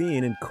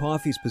caffeine and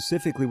coffee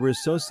specifically were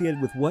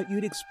associated with what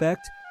you'd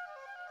expect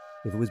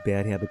if it was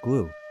bad habit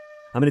glue.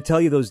 I'm going to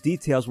tell you those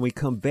details when we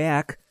come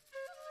back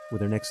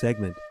with our next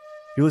segment.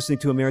 You're listening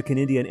to American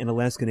Indian and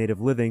Alaska Native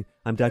Living.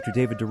 I'm Dr.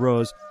 David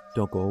DeRose.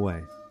 Don't go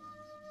away.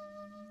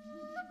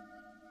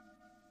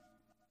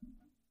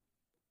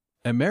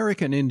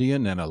 American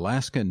Indian and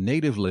Alaska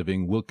Native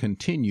Living will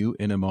continue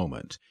in a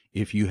moment.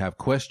 If you have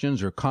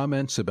questions or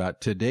comments about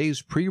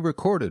today's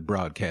pre-recorded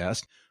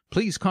broadcast,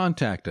 please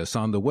contact us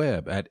on the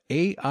web at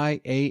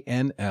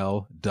aianl.org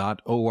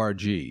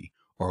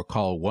or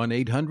call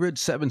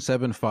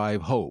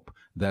 1-800-775-HOPE.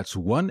 That's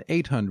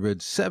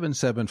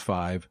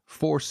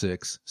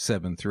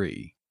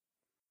 1-800-775-4673.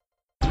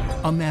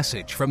 A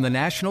message from the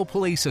National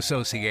Police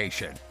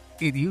Association.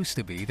 It used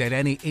to be that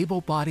any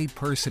able-bodied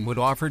person would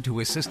offer to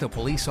assist a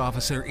police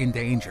officer in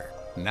danger.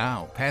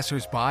 Now,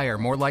 passers-by are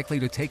more likely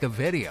to take a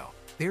video.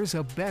 There's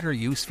a better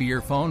use for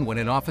your phone when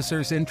an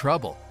officer's in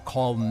trouble.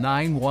 Call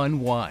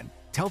 911.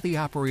 Tell the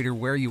operator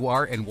where you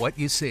are and what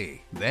you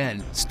see.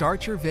 Then,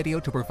 start your video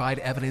to provide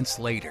evidence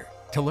later.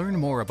 To learn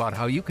more about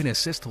how you can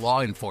assist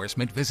law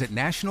enforcement, visit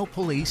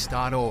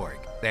nationalpolice.org.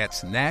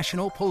 That's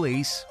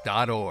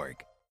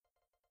nationalpolice.org.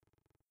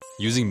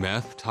 Using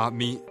meth taught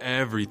me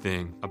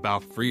everything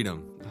about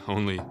freedom,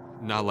 only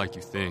not like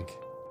you think.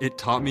 It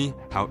taught me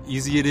how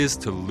easy it is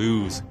to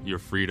lose your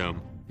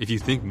freedom. If you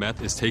think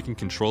meth is taking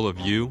control of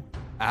you,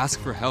 ask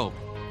for help.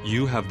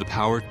 You have the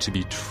power to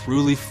be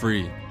truly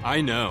free. I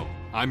know.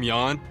 I'm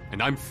Jan,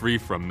 and I'm free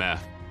from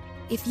meth.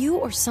 If you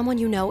or someone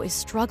you know is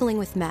struggling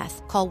with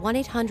meth, call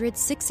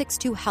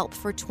 1-800-662-HELP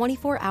for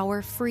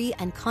 24-hour free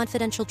and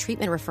confidential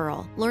treatment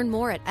referral. Learn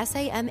more at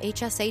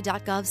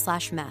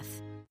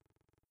samhsa.gov/meth.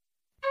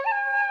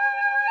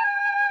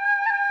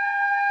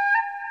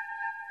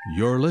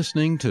 You're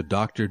listening to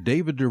Dr.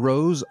 David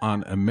DeRose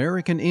on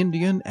American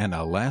Indian and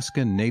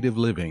Alaska Native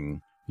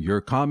Living. Your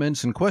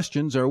comments and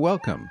questions are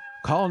welcome.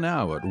 Call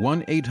now at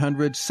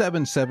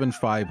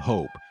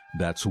 1-800-775-HOPE.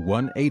 That's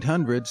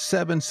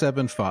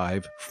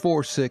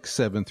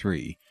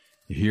 1-800-775-4673.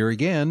 Here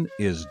again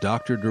is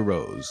Dr.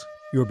 DeRose.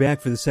 You're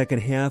back for the second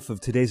half of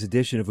today's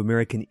edition of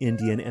American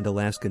Indian and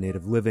Alaska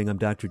Native Living. I'm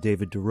Dr.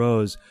 David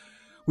DeRose.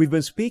 We've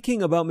been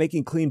speaking about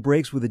making clean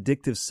breaks with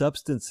addictive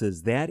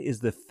substances. That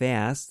is the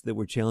fast that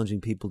we're challenging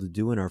people to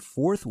do in our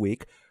fourth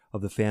week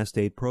of the Fast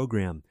 8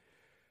 program.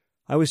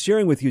 I was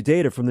sharing with you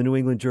data from the New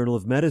England Journal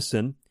of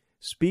Medicine,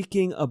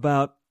 speaking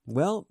about,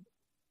 well,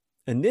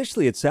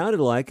 initially it sounded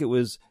like it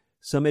was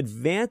some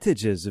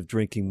advantages of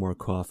drinking more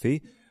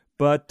coffee,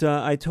 but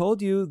I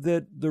told you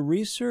that the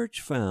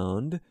research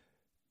found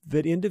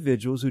that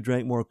individuals who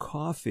drank more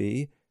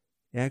coffee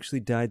actually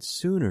died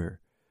sooner.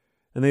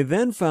 And they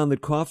then found that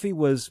coffee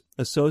was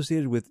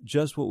associated with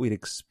just what we'd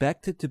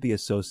expect it to be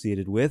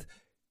associated with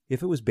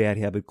if it was bad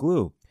habit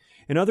glue.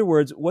 In other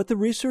words, what the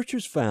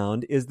researchers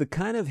found is the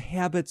kind of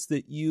habits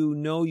that you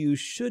know you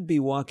should be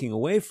walking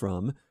away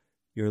from,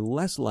 you're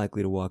less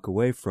likely to walk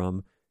away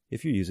from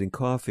if you're using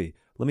coffee.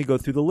 Let me go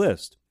through the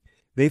list.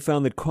 They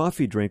found that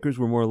coffee drinkers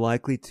were more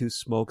likely to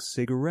smoke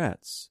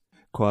cigarettes.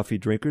 Coffee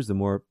drinkers, the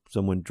more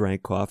someone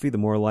drank coffee, the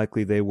more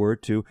likely they were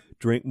to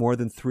drink more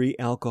than 3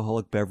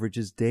 alcoholic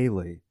beverages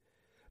daily.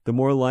 The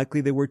more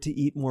likely they were to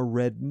eat more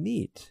red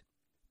meat.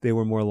 They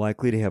were more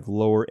likely to have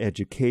lower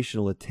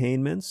educational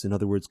attainments, in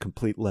other words,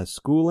 complete less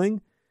schooling.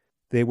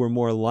 They were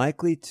more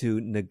likely to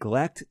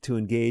neglect to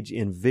engage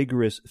in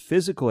vigorous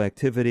physical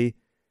activity,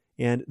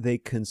 and they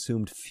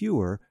consumed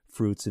fewer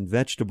fruits and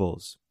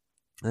vegetables.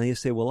 And you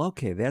say, well,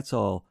 okay, that's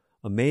all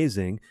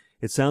amazing.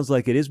 It sounds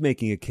like it is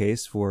making a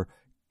case for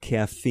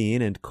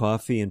caffeine and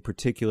coffee in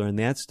particular in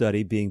that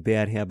study being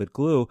bad habit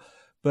glue,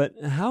 but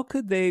how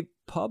could they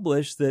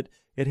publish that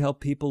it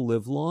helped people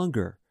live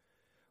longer?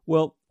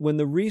 Well, when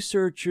the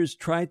researchers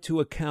tried to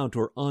account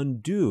or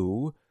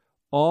undo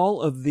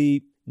all of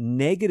the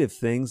negative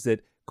things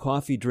that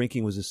coffee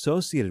drinking was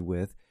associated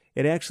with,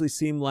 it actually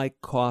seemed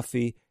like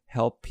coffee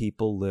helped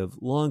people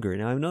live longer.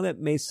 Now, I know that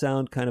may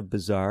sound kind of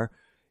bizarre.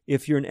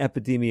 If you're an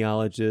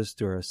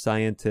epidemiologist or a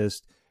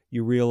scientist,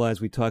 you realize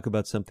we talk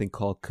about something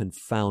called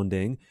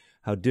confounding,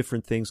 how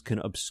different things can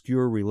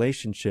obscure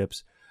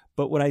relationships.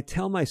 But what I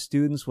tell my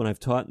students when I've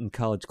taught in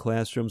college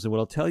classrooms, and what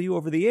I'll tell you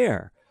over the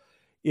air,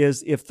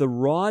 is if the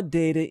raw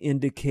data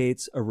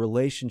indicates a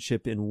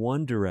relationship in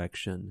one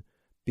direction,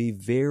 be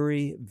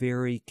very,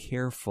 very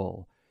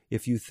careful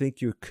if you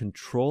think you're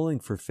controlling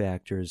for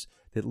factors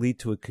that lead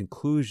to a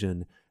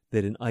conclusion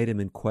that an item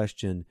in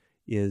question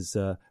is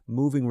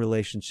moving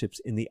relationships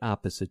in the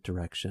opposite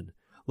direction.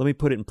 Let me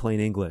put it in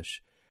plain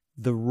English.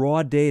 The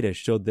raw data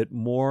showed that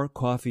more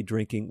coffee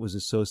drinking was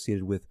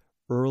associated with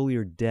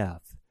earlier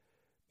death.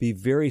 Be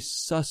very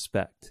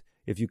suspect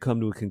if you come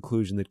to a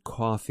conclusion that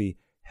coffee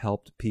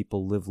helped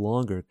people live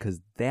longer, because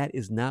that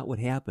is not what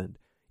happened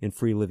in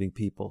free-living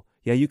people.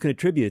 Yeah, you can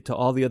attribute it to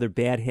all the other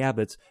bad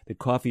habits that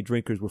coffee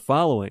drinkers were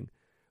following,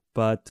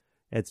 but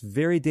it's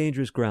very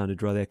dangerous ground to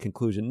draw that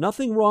conclusion.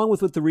 Nothing wrong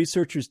with what the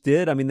researchers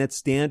did. I mean, that's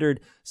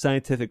standard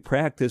scientific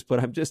practice, but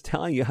I'm just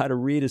telling you how to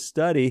read a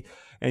study,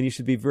 and you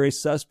should be very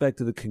suspect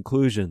of the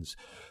conclusions.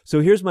 So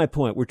here's my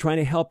point. We're trying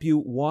to help you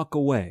walk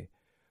away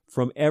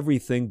from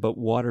everything but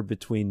water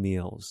between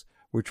meals.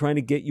 We're trying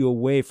to get you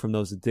away from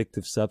those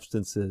addictive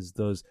substances,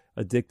 those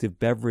addictive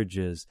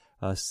beverages,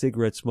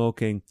 cigarette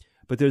smoking.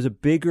 But there's a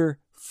bigger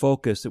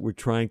focus that we're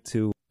trying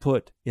to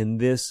put in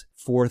this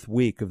fourth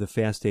week of the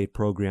Fast 8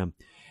 program.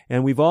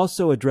 And we've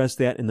also addressed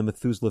that in the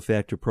Methuselah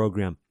Factor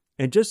program.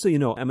 And just so you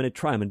know, I'm going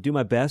to do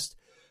my best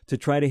to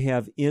try to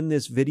have in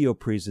this video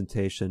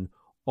presentation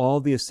all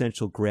the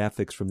essential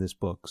graphics from this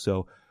book.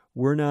 So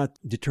we're not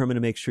determined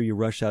to make sure you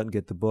rush out and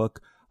get the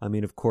book. I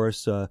mean, of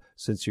course,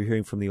 since you're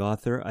hearing from the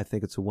author, I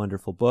think it's a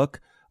wonderful book,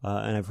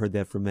 and I've heard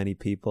that from many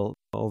people.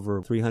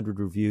 Over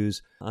 300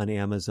 reviews on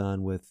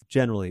Amazon with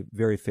generally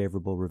very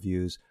favorable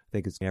reviews. I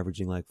think it's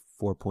averaging like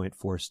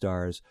 4.4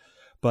 stars.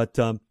 But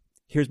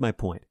here's my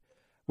point.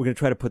 We're going to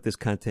try to put this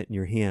content in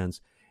your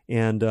hands.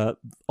 And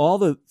all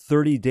the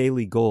 30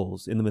 daily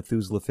goals in the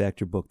Methuselah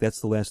Factor book, that's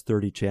the last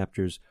 30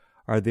 chapters,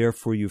 are there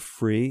for you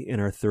free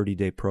in our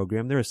 30-day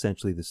program. They're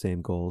essentially the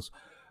same goals.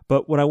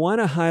 But what I want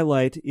to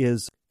highlight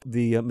is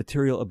the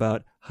material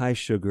about high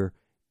sugar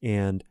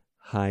and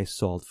high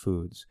salt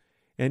foods.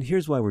 And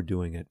here's why we're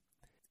doing it.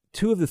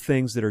 Two of the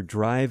things that are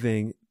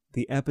driving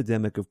the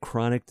epidemic of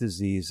chronic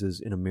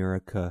diseases in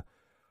America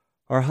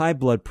are high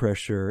blood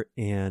pressure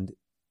and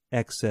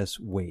excess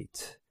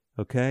weight.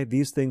 okay?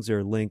 These things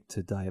are linked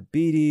to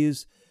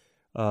diabetes,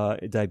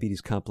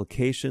 diabetes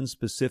complications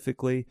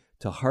specifically,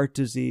 to heart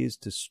disease,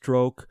 to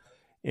stroke,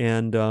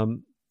 and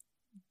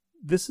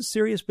this is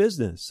serious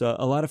business.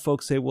 A lot of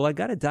folks say, well, I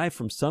got to die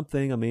from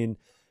something. I mean,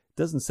 it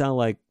doesn't sound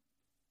like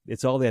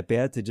it's all that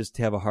bad to just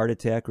have a heart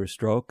attack or a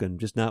stroke and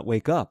just not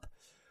wake up.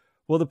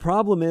 Well, the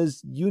problem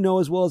is, you know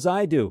as well as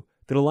I do,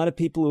 that a lot of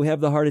people who have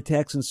the heart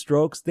attacks and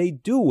strokes, they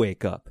do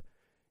wake up,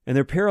 and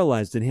they're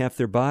paralyzed in half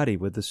their body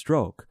with the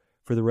stroke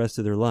for the rest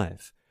of their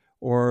life.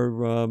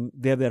 Or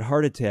they have that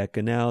heart attack,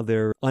 and now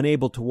they're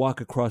unable to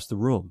walk across the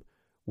room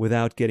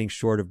without getting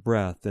short of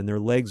breath, and their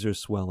legs are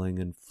swelling,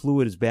 and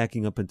fluid is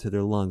backing up into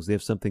their lungs. They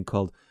have something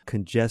called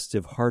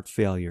congestive heart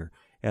failure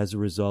as a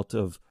result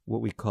of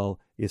what we call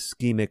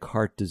ischemic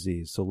heart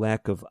disease, so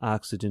lack of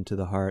oxygen to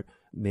the heart,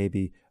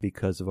 maybe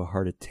because of a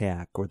heart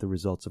attack or the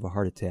results of a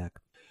heart attack.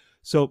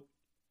 So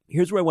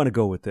here's where I want to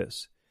go with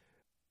this.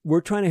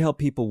 We're trying to help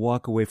people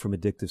walk away from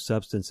addictive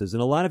substances,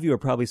 and a lot of you are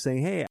probably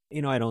saying, hey,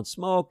 I don't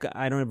smoke,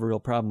 I don't have a real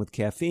problem with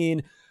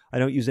caffeine, I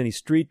don't use any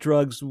street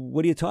drugs.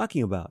 What are you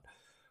talking about?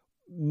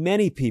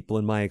 Many people,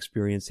 in my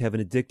experience, have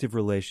an addictive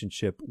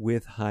relationship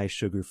with high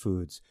sugar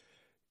foods.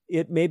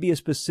 It may be a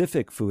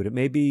specific food. It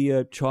may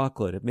be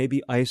chocolate. It may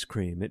be ice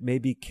cream. It may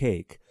be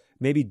cake.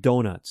 It may be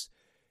donuts.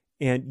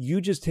 And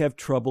you just have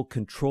trouble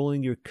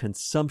controlling your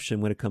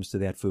consumption when it comes to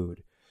that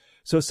food.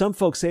 So some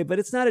folks say, but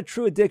it's not a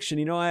true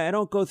addiction. I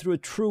don't go through a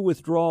true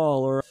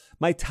withdrawal, or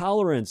my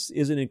tolerance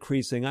isn't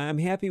increasing. I'm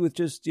happy with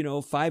just,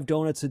 5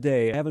 donuts a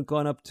day. I haven't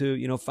gone up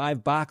to,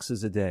 5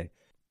 boxes a day.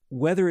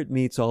 Whether it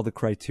meets all the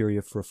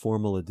criteria for a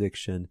formal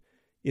addiction,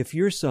 if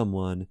you're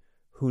someone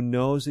who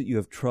knows that you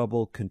have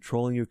trouble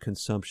controlling your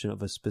consumption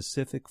of a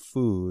specific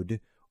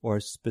food or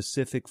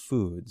specific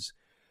foods,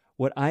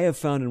 what I have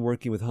found in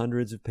working with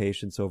hundreds of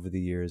patients over the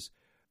years,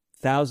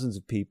 thousands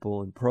of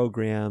people in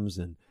programs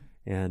and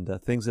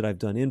things that I've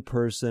done in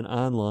person,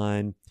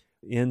 online,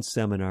 in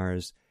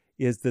seminars,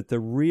 is that the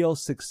real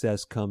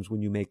success comes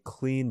when you make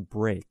clean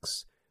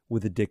breaks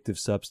with addictive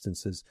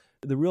substances.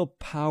 The real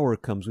power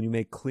comes when you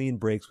make clean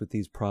breaks with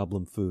these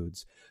problem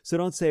foods. So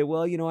don't say,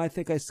 well, I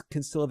think I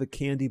can still have a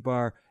candy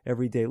bar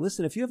every day.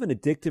 Listen, if you have an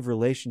addictive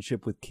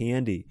relationship with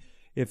candy,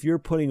 if you're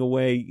putting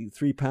away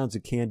 3 pounds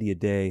of candy a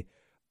day,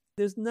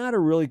 there's not a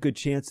really good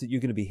chance that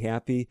you're going to be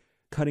happy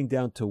cutting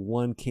down to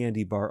 1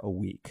 candy bar a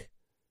week.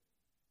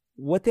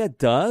 What that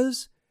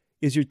does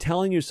is you're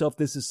telling yourself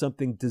this is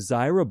something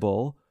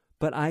desirable,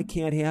 but I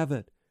can't have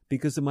it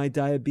because of my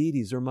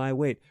diabetes or my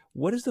weight.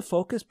 What does the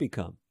focus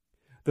become?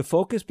 The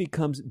focus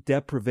becomes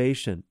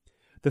deprivation.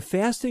 The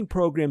fasting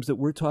programs that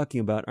we're talking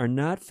about are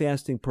not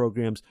fasting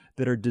programs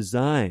that are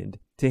designed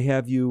to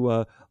have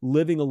you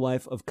living a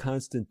life of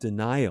constant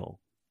denial.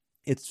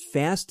 It's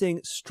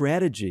fasting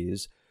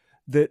strategies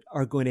that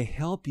are going to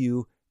help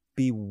you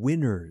be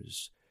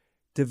winners,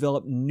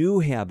 develop new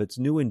habits,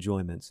 new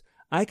enjoyments.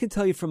 I can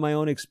tell you from my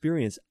own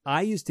experience,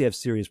 I used to have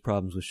serious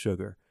problems with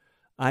sugar.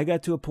 I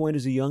got to a point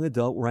as a young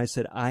adult where I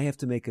said, I have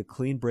to make a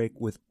clean break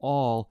with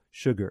all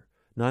sugar.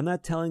 Now, I'm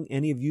not telling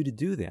any of you to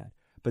do that,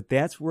 but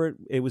that's where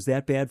it was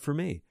that bad for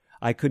me.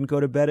 I couldn't go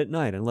to bed at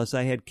night unless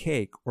I had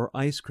cake or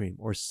ice cream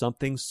or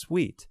something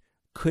sweet.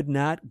 Could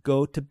not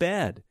go to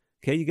bed.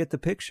 Okay, you get the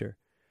picture.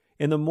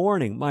 In the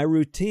morning, my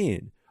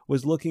routine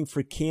was looking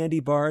for candy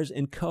bars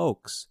and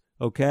Cokes.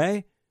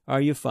 Okay?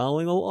 Are you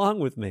following along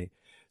with me?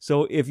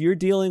 So if you're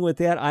dealing with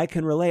that, I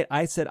can relate.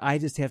 I said, I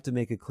just have to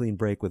make a clean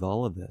break with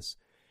all of this.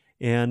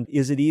 And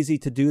is it easy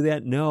to do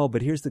that? No,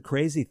 but here's the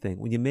crazy thing.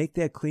 When you make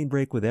that clean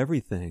break with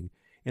everything,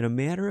 in a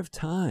matter of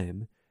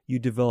time, you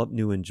develop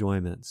new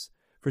enjoyments.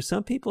 For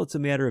some people, it's a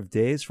matter of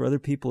days. For other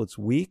people, it's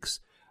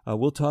weeks.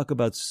 We'll talk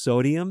about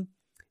sodium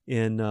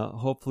in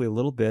hopefully a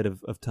little bit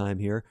of time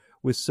here.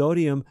 With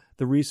sodium,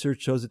 the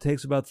research shows it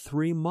takes about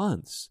 3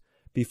 months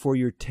before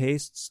your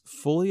tastes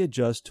fully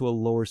adjust to a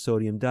lower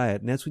sodium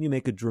diet. And that's when you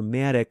make a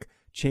dramatic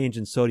change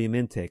in sodium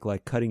intake,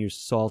 like cutting your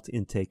salt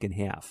intake in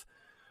half.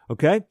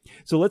 Okay?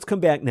 So let's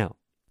come back now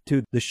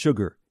to the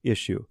sugar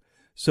issue.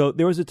 So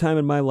there was a time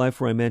in my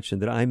life where I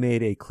mentioned that I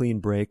made a clean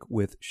break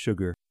with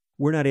sugar.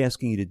 We're not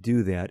asking you to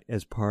do that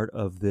as part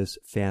of this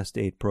Fast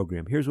 8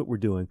 program. Here's what we're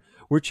doing.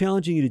 We're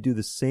challenging you to do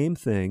the same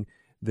thing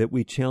that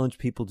we challenge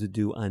people to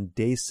do on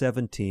day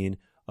 17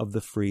 of the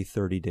free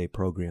 30-day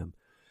program.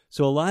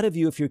 So a lot of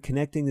you, if you're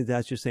connecting the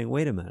dots, you're saying,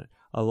 wait a minute,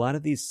 a lot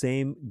of these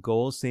same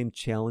goals, same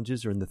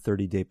challenges are in the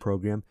 30-day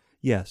program.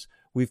 Yes,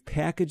 we've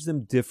packaged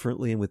them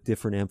differently and with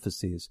different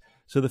emphases.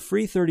 So the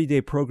free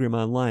 30-day program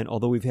online,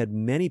 although we've had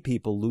many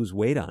people lose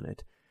weight on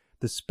it,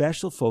 the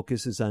special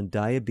focus is on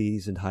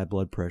diabetes and high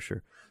blood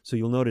pressure. So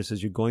you'll notice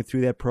as you're going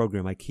through that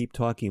program, I keep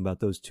talking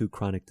about those 2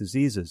 chronic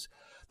diseases.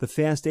 The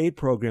Fast 8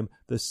 program,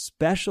 the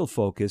special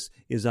focus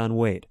is on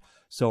weight.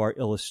 So our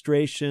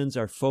illustrations,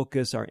 our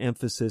focus, our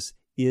emphasis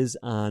is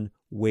on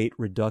weight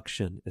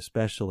reduction,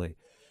 especially.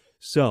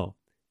 So,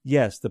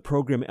 yes, the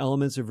program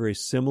elements are very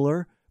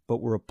similar,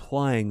 but we're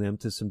applying them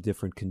to some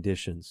different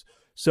conditions.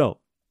 So,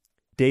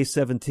 day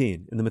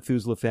 17 in the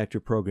Methuselah Factor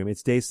program.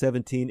 It's day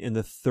 17 in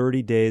the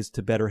 30 Days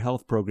to Better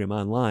Health program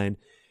online.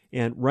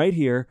 And right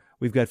here,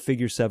 we've got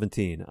figure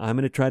 17. I'm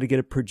going to try to get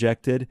it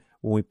projected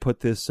when we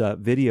put this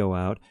video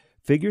out.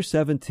 Figure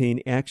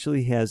 17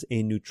 actually has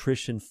a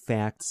nutrition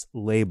facts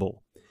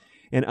label.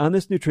 And on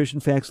this nutrition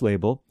facts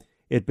label,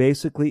 it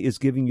basically is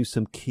giving you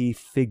some key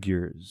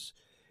figures.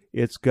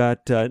 It's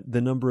got the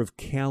number of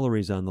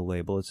calories on the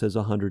label. It says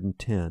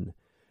 110.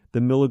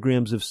 The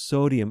milligrams of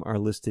sodium are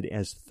listed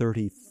as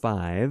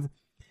 35.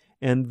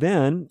 And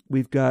then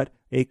we've got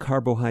a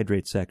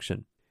carbohydrate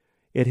section.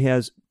 It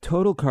has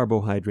total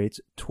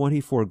carbohydrates,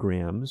 24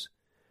 grams,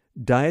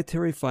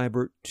 dietary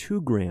fiber,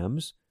 2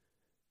 grams,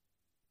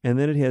 and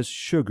then it has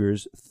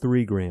sugars,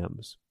 3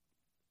 grams.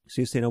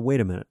 So you say, now wait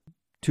a minute,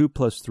 2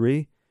 plus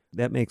 3,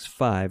 that makes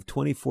 5,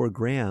 24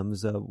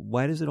 grams.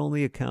 Why does it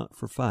only account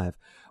for 5?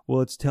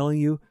 Well, it's telling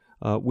you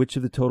which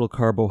of the total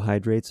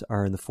carbohydrates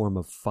are in the form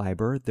of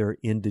fiber. They're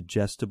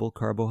indigestible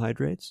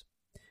carbohydrates,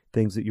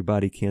 things that your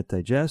body can't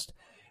digest.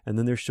 And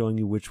then they're showing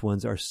you which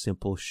ones are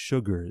simple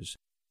sugars.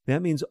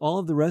 That means all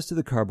of the rest of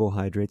the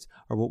carbohydrates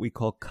are what we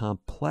call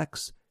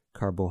complex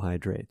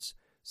carbohydrates.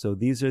 So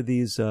these are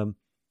these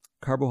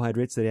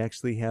carbohydrates that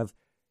actually have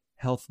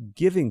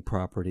health-giving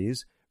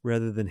properties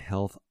rather than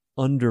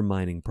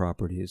health-undermining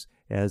properties,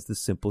 as the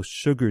simple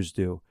sugars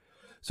do.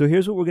 So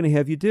here's what we're going to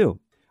have you do.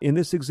 In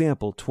this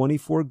example,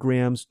 24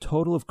 grams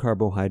total of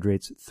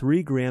carbohydrates,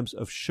 3 grams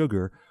of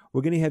sugar.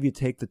 We're going to have you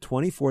take the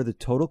 24, the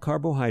total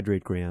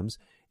carbohydrate grams,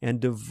 and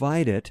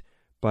divide it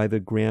by the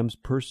grams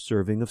per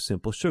serving of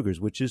simple sugars,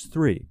 which is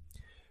 3.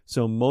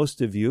 So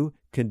most of you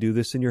can do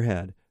this in your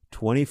head.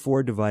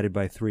 24 divided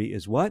by 3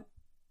 is what?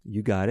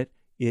 You got it.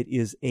 It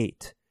is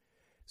 8.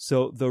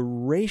 So the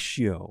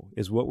ratio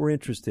is what we're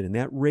interested in,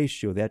 that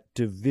ratio, that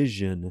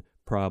division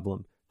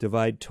problem.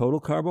 Divide total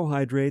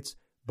carbohydrates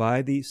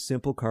by the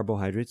simple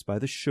carbohydrates, by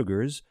the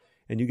sugars,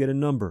 and you get a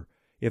number.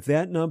 If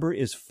that number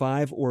is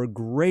 5 or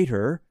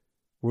greater,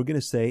 we're going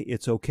to say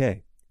it's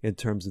okay. In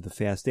terms of the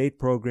Fast 8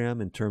 program,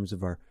 in terms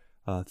of our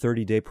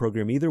 30-day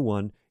program, either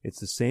one,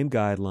 it's the same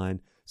guideline.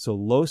 So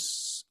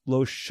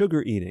low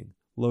sugar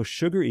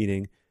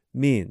eating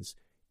means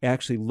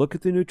actually look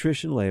at the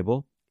nutrition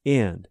label,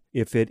 and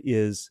if it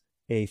is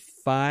a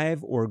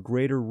 5 or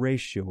greater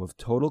ratio of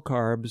total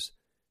carbs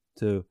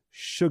to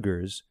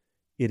sugars,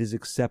 it is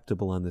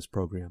acceptable on this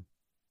program.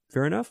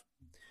 Fair enough?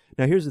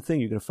 Now here's the thing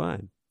you're going to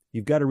find.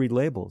 You've got to read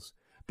labels,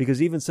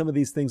 because even some of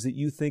these things that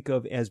you think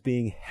of as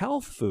being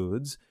health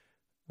foods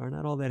are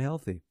not all that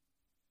healthy.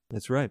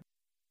 That's right.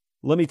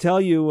 Let me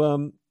tell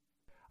you,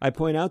 I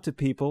point out to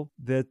people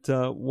that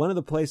one of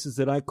the places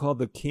that I call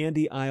the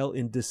candy aisle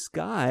in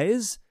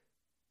disguise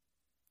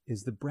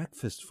is the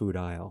breakfast food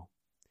aisle.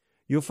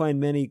 You'll find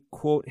many,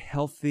 quote,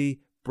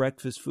 healthy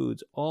breakfast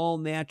foods, all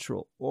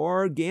natural,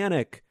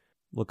 organic.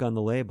 Look on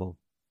the label.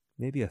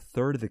 Maybe a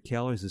third of the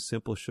calories is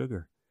simple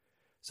sugar.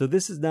 So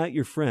this is not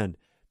your friend.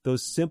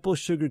 Those simple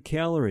sugar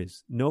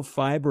calories, no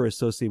fiber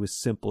associated with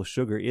simple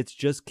sugar. It's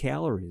just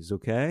calories,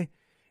 okay?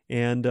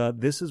 And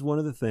this is one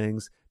of the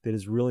things that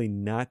is really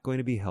not going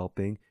to be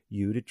helping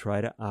you to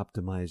try to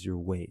optimize your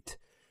weight.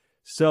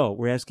 So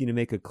we're asking you to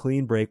make a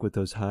clean break with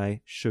those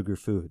high sugar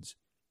foods.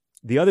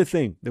 The other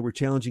thing that we're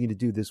challenging you to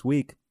do this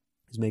week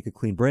is make a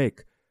clean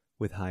break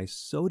with high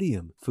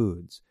sodium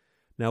foods.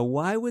 Now,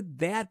 why would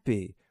that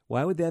be?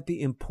 Why would that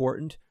be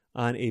important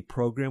on a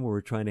program where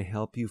we're trying to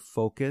help you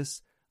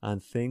focus on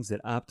things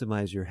that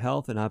optimize your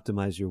health and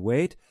optimize your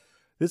weight?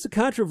 This is a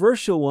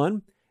controversial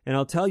one, and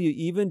I'll tell you,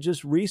 even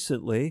just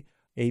recently,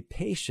 a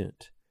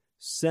patient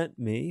sent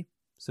me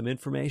some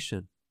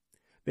information.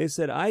 They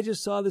said, I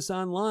just saw this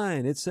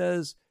online. It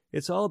says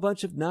it's all a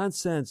bunch of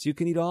nonsense. You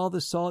can eat all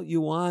the salt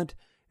you want,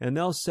 and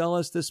they'll sell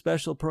us this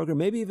special program,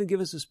 maybe even give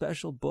us a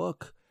special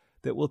book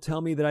that will tell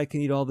me that I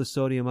can eat all the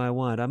sodium I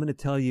want. I'm going to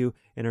tell you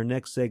in our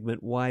next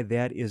segment why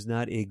that is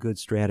not a good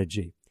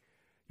strategy.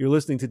 You're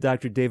listening to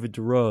Dr. David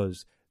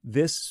DeRose.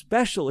 This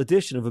special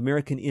edition of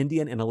American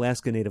Indian and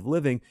Alaska Native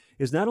Living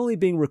is not only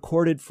being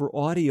recorded for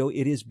audio,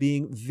 it is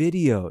being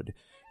videoed.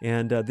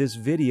 And this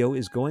video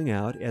is going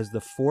out as the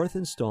 4th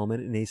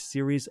installment in a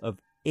series of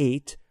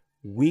 8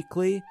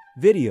 weekly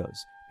videos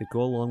that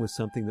go along with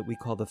something that we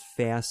call the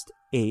Fast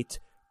 8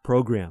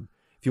 program.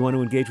 If you want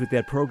to engage with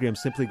that program,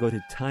 simply go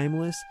to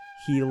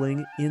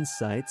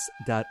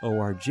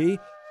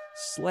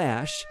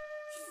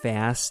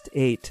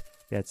timelesshealinginsights.org/fast8.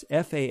 That's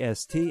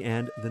FAST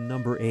and the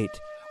number 8.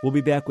 We'll be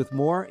back with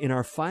more in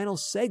our final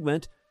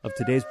segment of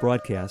today's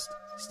broadcast.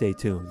 Stay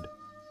tuned.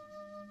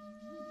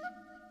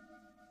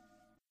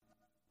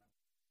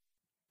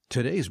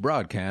 Today's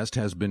broadcast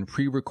has been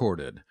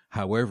pre-recorded.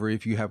 However,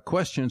 if you have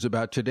questions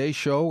about today's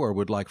show or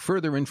would like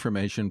further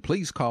information,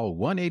 please call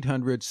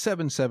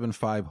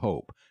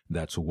 1-800-775-HOPE.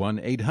 That's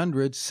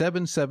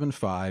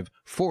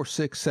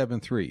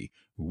 1-800-775-4673.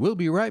 We'll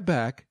be right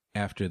back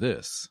after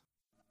this.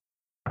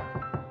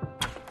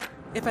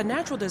 If a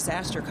natural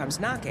disaster comes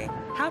knocking,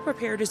 how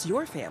prepared is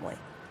your family?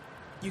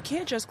 You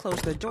can't just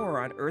close the door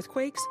on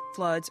earthquakes,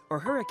 floods, or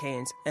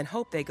hurricanes and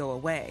hope they go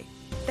away.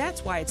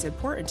 That's why it's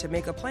important to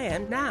make a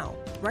plan now.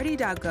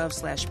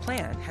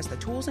 Ready.gov/plan has the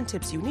tools and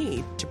tips you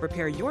need to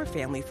prepare your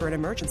family for an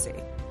emergency.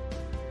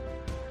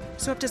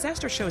 So if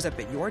disaster shows up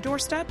at your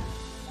doorstep,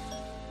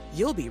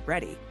 you'll be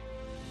ready.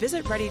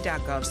 Visit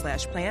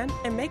ready.gov/plan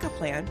and make a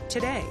plan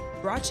today.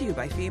 Brought to you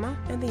by FEMA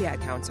and the Ad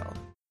Council.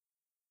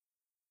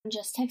 I'm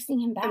just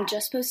texting him back. I'm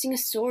just posting a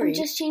story. I'm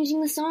just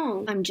changing the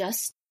song.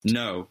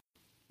 No.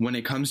 When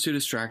it comes to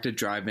distracted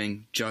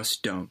driving,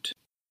 just don't.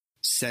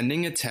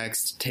 Sending a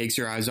text takes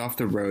your eyes off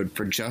the road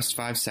for just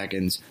 5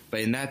 seconds,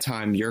 but in that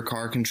time, your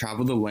car can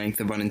travel the length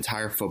of an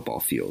entire football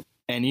field.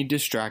 Any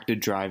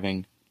distracted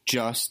driving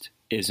just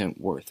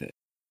isn't worth it.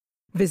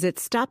 Visit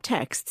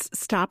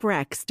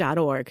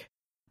StopTextsStopWrecks.org.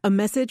 A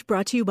message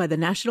brought to you by the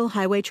National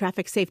Highway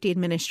Traffic Safety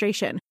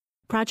Administration,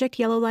 Project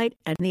Yellow Light,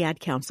 and the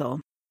Ad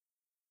Council.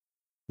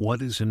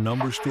 What is a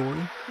number story?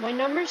 My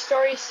number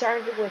story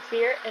started with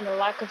fear and a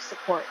lack of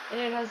support, and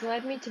it has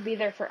led me to be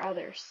there for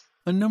others.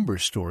 A number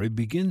story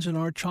begins in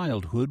our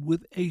childhood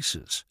with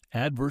ACEs,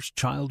 adverse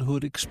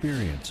childhood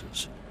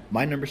experiences.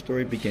 My number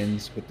story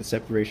begins with the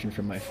separation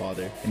from my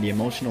father and the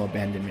emotional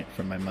abandonment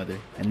from my mother,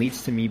 and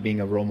leads to me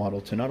being a role model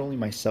to not only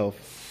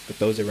myself, but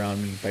those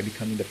around me by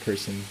becoming the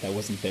person that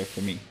wasn't there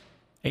for me.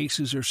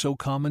 ACEs are so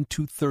common,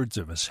 2/3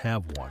 of us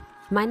have one.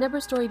 My number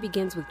story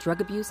begins with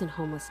drug abuse and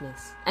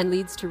homelessness, and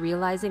leads to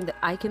realizing that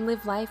I can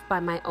live life by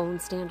my own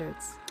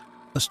standards.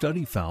 A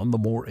study found the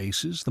more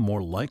ACEs, the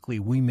more likely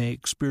we may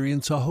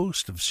experience a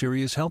host of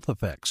serious health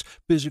effects,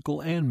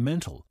 physical and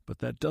mental, but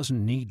that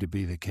doesn't need to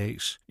be the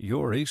case.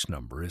 Your ACE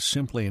number is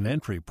simply an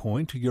entry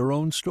point to your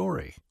own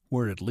story.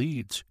 Where it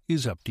leads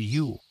is up to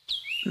you.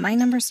 My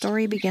number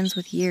story begins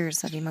with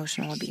years of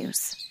emotional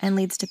abuse and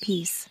leads to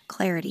peace,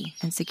 clarity,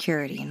 and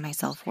security in my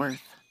self-worth.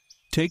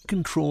 Take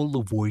control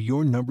of where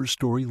your number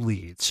story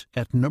leads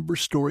at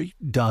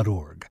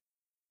numberstory.org.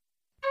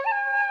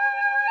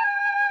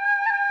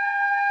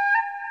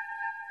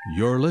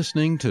 You're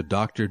listening to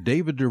Dr.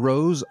 David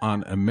DeRose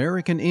on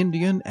American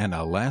Indian and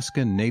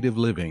Alaska Native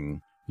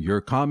Living.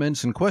 Your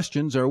comments and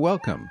questions are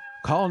welcome.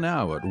 Call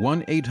now at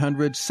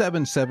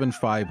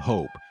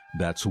 1-800-775-HOPE.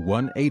 That's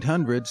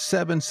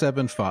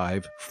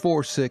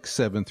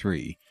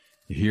 1-800-775-4673.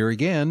 Here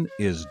again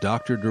is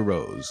Dr.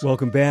 DeRose.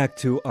 Welcome back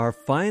to our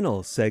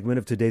final segment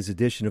of today's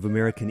edition of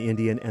American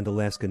Indian and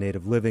Alaska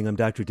Native Living. I'm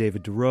Dr.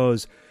 David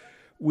DeRose.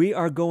 We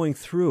are going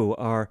through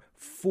our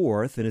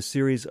fourth in a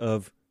series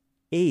of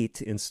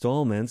 8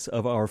 installments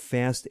of our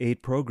Fast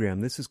 8 program.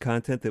 This is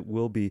content that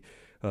will be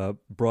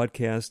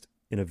broadcast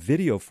in a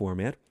video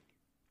format.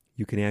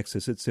 You can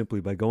access it simply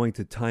by going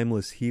to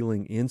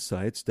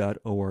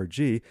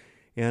timelesshealinginsights.org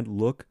and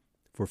look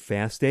for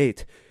Fast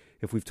 8.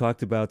 If we've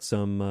talked about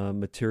some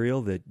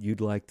material that you'd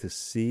like to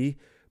see,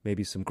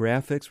 maybe some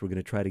graphics, we're going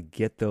to try to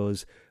get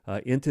those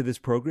into this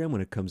program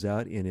when it comes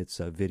out in its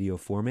video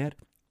format.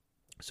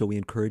 So we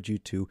encourage you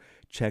to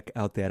check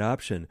out that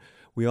option.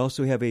 We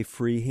also have a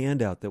free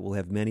handout that will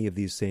have many of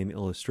these same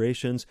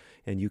illustrations,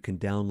 and you can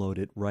download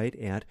it right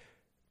at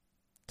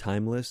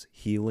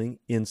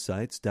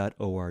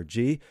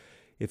timelesshealinginsights.org.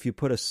 If you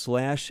put a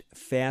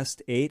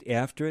 /Fast8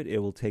 after it, it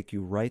will take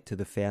you right to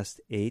the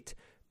Fast 8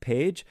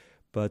 page.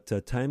 But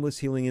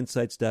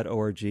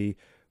timelesshealinginsights.org,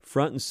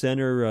 front and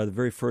center, the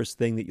very first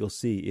thing that you'll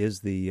see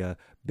is the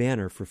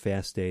banner for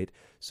Fast 8,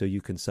 so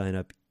you can sign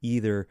up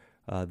either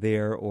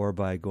there or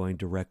by going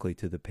directly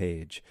to the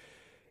page.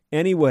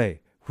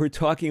 Anyway, we're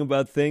talking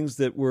about things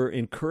that we're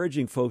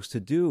encouraging folks to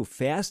do,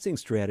 fasting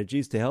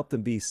strategies to help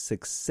them be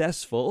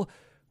successful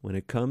when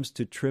it comes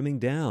to trimming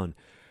down.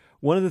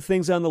 One of the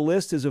things on the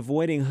list is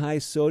avoiding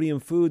high-sodium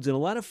foods, and a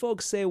lot of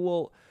folks say,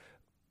 well,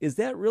 is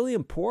that really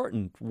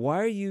important? Why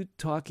are you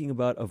talking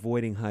about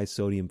avoiding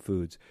high-sodium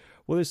foods?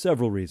 Well, there's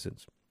several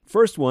reasons.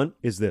 First one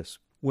is this.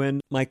 When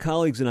my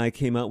colleagues and I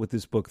came out with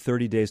this book,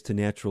 30 Days to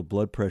Natural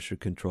Blood Pressure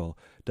Control,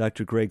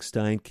 Dr. Greg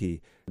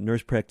Steinke,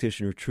 nurse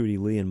practitioner Trudy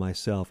Lee, and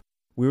myself,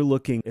 we were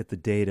looking at the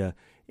data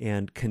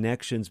and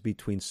connections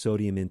between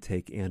sodium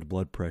intake and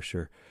blood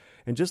pressure.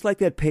 And just like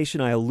that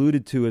patient I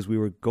alluded to as we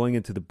were going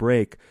into the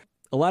break,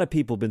 a lot of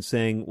people have been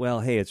saying, well,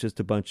 hey, it's just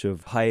a bunch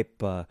of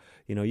hype.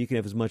 You can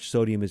have as much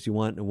sodium as you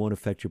want and it won't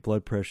affect your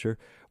blood pressure.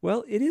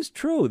 Well, it is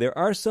true. There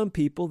are some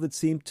people that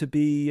seem to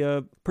be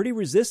pretty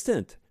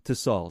resistant to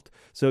salt.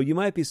 So you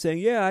might be saying,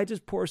 yeah, I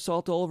just pour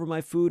salt all over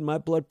my food. My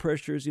blood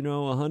pressure is,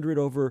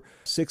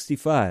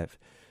 100/65.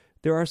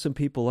 There are some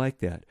people like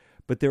that.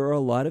 But there are a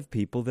lot of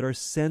people that are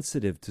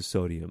sensitive to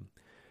sodium.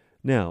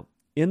 Now,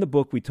 in the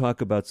book, we talk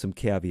about some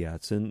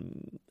caveats,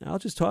 and I'll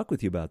just talk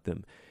with you about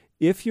them.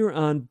 If you're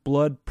on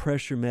blood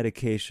pressure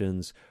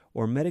medications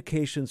or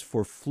medications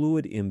for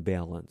fluid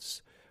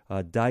imbalance,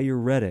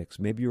 diuretics,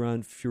 maybe you're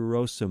on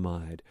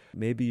furosemide,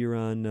 maybe you're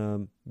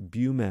on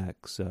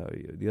Bumex,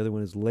 the other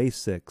one is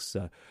Lasix,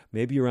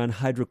 maybe you're on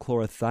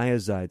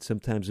hydrochlorothiazide,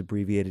 sometimes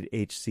abbreviated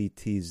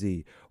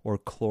HCTZ, or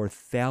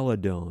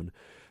chlorthalidone.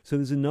 So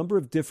there's a number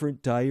of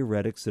different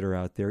diuretics that are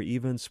out there,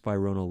 even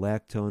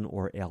spironolactone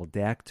or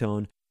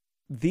aldactone.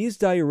 These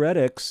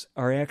diuretics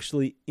are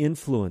actually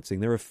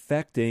they're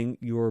affecting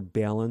your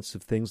balance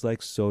of things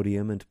like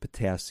sodium and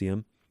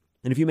potassium.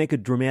 And if you make a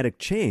dramatic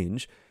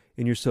change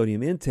in your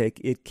sodium intake,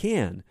 it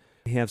can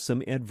have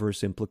some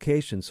adverse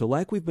implications. So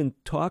like we've been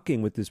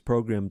talking with this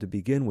program to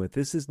begin with,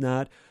 this is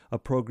not a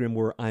program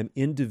where I'm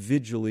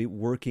individually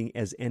working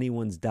as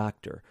anyone's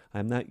doctor.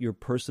 I'm not your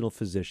personal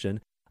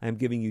physician. I'm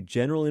giving you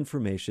general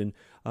information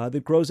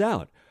that grows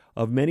out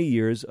of many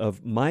years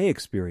of my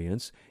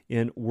experience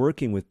in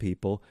working with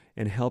people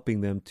and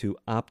helping them to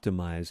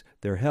optimize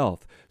their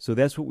health. So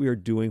that's what we are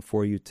doing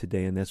for you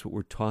today, and that's what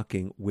we're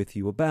talking with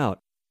you about.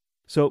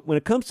 So when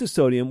it comes to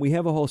sodium, we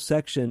have a whole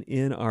section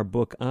in our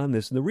book on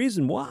this. And the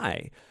reason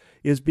why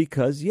is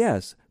because,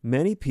 yes,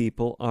 many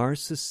people are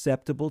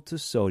susceptible to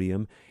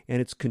sodium,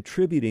 and it's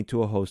contributing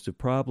to a host of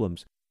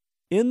problems.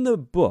 In the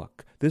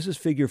book, this is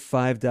Figure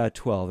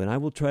 5.12, and I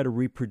will try to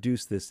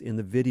reproduce this in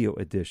the video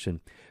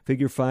edition.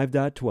 Figure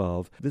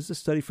 5.12, this is a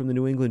study from the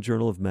New England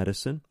Journal of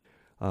Medicine.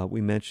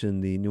 We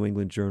mentioned the New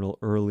England Journal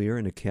earlier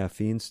in a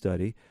caffeine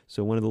study,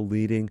 so one of the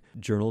leading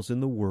journals in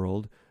the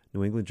world,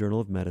 New England Journal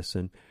of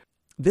Medicine.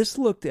 This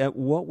looked at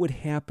what would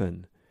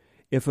happen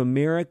if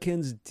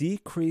Americans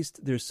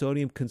decreased their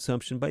sodium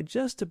consumption by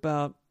just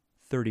about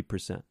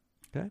 30%.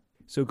 Okay?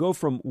 So go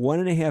from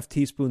 1.5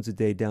 teaspoons a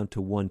day down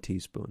to 1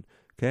 teaspoon.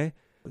 Okay?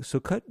 So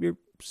cut your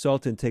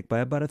salt intake by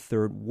about a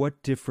third.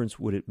 What difference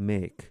would it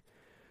make?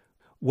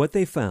 What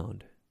they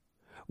found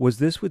was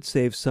this would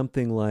save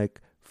something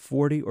like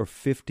 40 or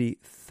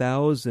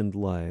 50,000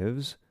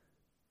 lives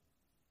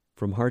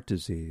from heart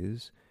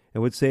disease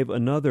and would save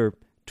another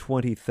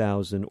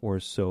 20,000 or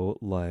so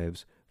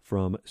lives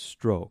from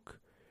stroke.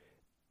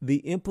 The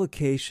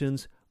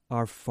implications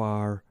are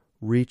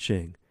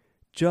far-reaching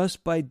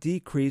just by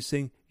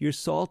decreasing your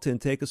salt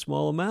intake a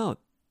small amount.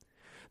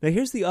 Now,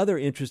 here's the other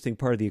interesting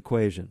part of the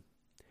equation.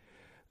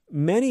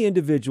 Many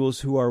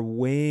individuals who are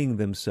weighing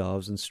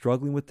themselves and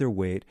struggling with their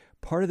weight,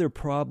 part of their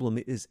problem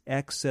is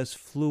excess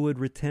fluid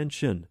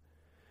retention.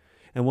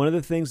 And one of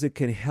the things that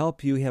can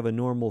help you have a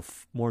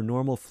more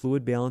normal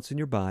fluid balance in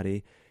your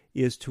body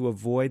is to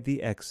avoid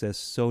the excess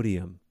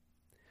sodium.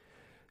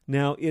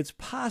 Now, it's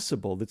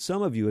possible that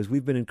some of you, as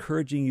we've been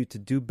encouraging you to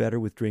do better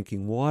with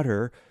drinking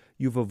water,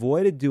 you've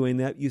avoided doing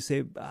that. You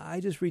say, I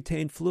just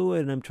retain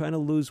fluid and I'm trying to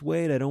lose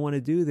weight. I don't want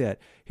to do that.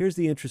 Here's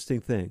the interesting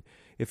thing.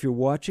 If you're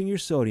watching your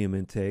sodium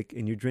intake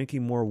and you're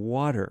drinking more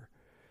water,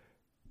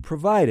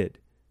 provided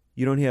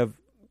you don't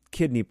have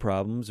kidney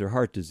problems or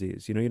heart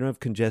disease, you don't have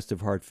congestive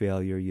heart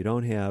failure, you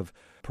don't have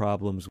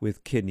problems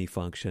with kidney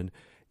function,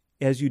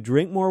 as you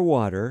drink more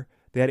water,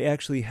 that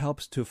actually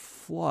helps to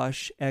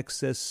flush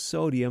excess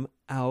sodium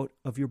out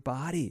of your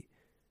body.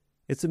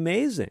 It's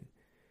amazing.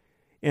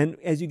 And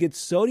as you get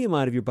sodium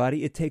out of your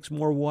body, it takes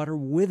more water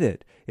with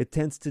it. It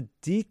tends to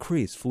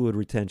decrease fluid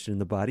retention in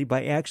the body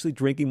by actually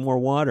drinking more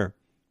water.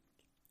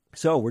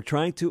 So we're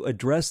trying to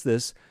address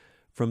this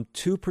from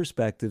two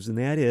perspectives, and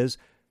that is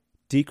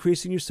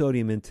decreasing your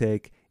sodium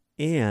intake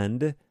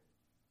and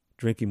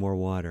drinking more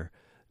water.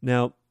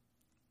 Now,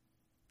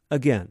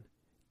 again,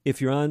 if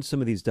you're on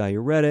some of these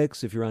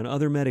diuretics, if you're on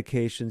other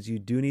medications, you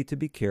do need to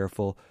be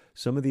careful.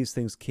 Some of these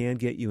things can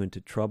get you into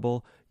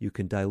trouble. You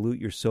can dilute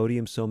your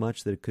sodium so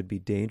much that it could be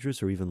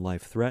dangerous or even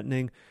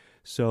life-threatening.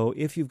 So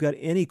if you've got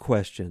any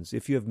questions,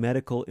 if you have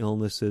medical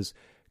illnesses,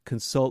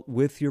 consult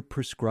with your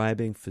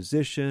prescribing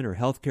physician or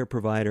healthcare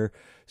provider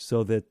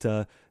so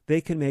that they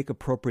can make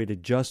appropriate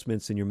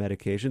adjustments in your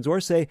medications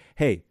or say,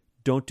 hey,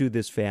 don't do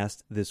this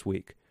fast this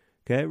week.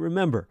 Okay,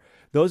 remember,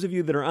 those of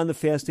you that are on the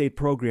Fast 8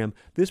 program,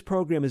 this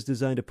program is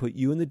designed to put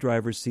you in the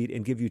driver's seat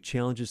and give you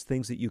challenges,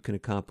 things that you can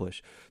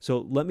accomplish. So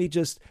let me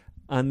just,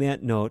 on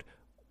that note,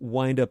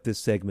 wind up this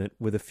segment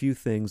with a few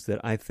things that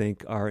I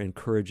think are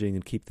encouraging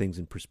and keep things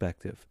in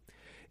perspective.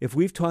 If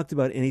we've talked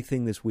about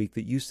anything this week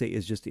that you say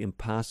is just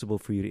impossible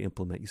for you to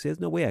implement, you say, there's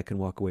no way I can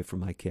walk away from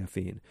my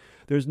caffeine,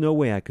 there's no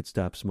way I could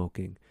stop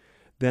smoking,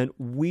 then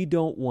we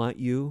don't want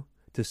you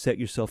to set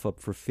yourself up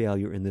for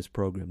failure in this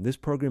program. This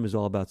program is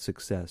all about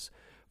success.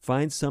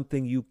 Find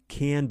something you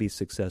can be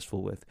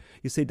successful with.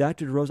 You say,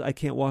 Dr. DeRose, I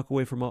can't walk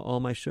away from all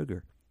my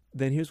sugar.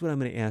 Then here's what I'm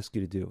going to ask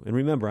you to do. And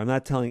remember, I'm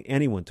not telling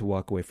anyone to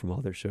walk away from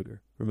all their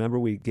sugar. Remember,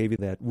 we gave you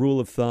that rule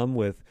of thumb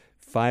with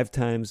 5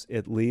 times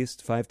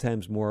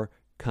more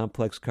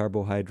complex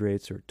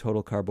carbohydrates or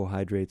total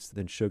carbohydrates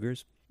than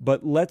sugars.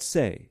 But let's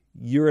say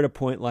you're at a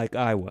point like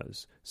I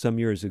was some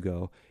years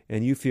ago,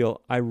 and you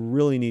feel, I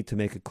really need to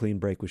make a clean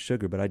break with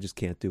sugar, but I just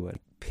can't do it.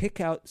 Pick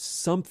out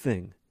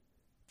something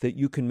that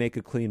you can make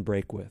a clean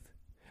break with.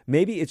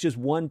 Maybe it's just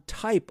one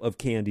type of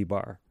candy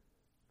bar.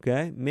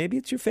 Okay? Maybe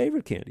it's your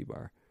favorite candy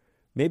bar.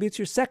 Maybe it's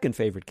your second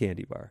favorite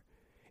candy bar.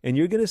 And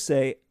you're going to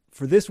say,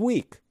 for this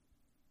week,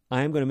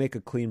 I am going to make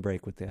a clean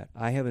break with that.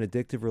 I have an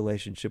addictive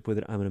relationship with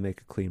it. I'm going to make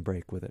a clean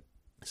break with it.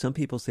 Some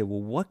people say,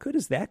 well, what good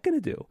is that going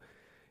to do?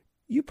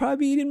 You'd probably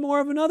be eating more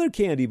of another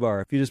candy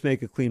bar if you just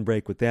make a clean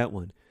break with that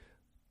one.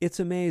 It's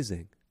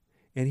amazing.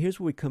 And here's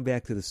where we come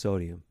back to the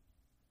sodium.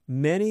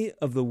 Many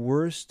of the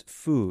worst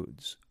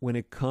foods when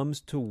it comes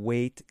to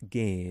weight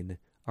gain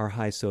are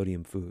high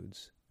sodium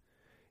foods.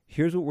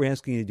 Here's what we're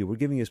asking you to do. We're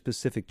giving you a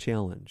specific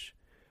challenge.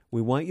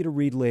 We want you to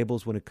read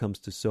labels when it comes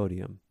to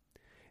sodium.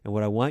 And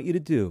what I want you to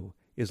do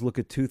is look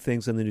at two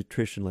things on the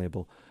nutrition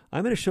label.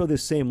 I'm going to show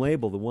this same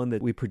label, the one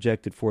that we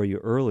projected for you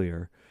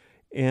earlier,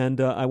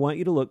 and I want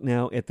you to look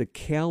now at the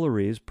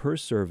calories per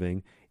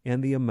serving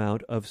and the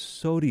amount of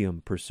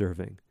sodium per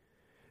serving.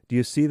 Do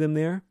you see them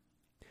there?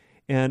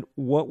 And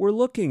what we're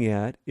looking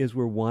at is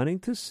we're wanting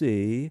to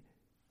see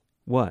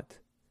what?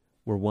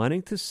 We're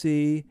wanting to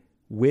see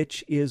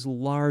which is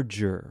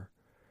larger,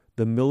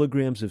 the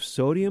milligrams of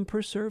sodium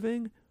per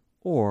serving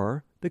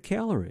or the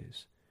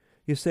calories.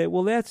 You say,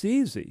 well, that's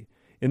easy.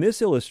 In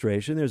this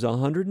illustration, there's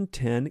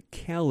 110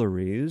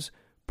 calories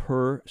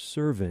per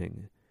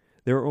serving.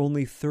 There are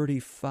only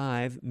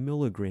 35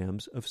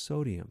 milligrams of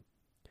sodium.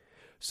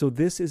 So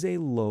this is a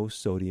low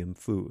sodium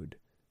food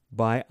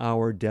by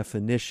our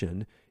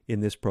definition in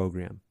this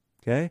program.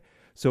 Okay?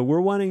 So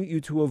we're wanting you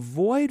to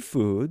avoid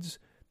foods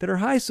that are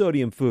high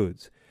sodium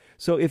foods.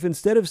 So if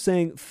instead of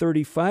saying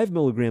 35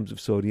 milligrams of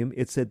sodium,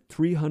 it said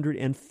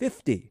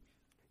 350,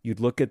 you'd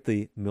look at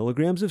the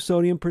milligrams of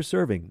sodium per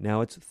serving.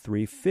 Now it's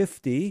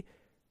 350.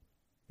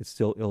 It's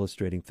still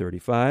illustrating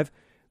 35.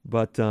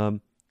 But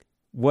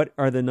what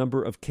are the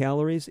number of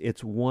calories?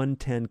 It's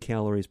 110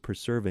 calories per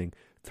serving.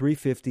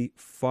 350,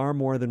 far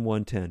more than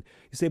 110.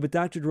 You say, but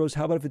Dr. DeRose,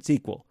 how about if it's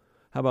equal?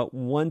 How about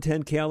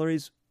 110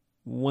 calories,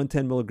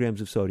 110 milligrams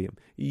of sodium?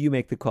 You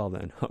make the call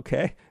then,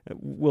 okay?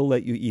 We'll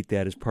let you eat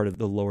that as part of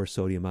the lower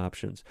sodium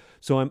options.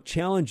 So I'm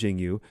challenging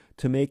you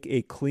to make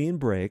a clean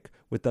break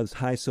with those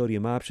high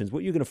sodium options.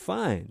 What you're going to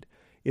find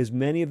is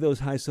many of those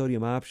high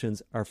sodium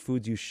options are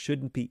foods you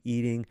shouldn't be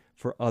eating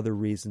for other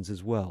reasons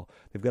as well.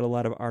 They've got a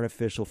lot of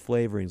artificial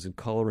flavorings and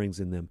colorings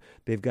in them.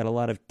 They've got a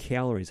lot of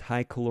calories,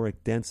 high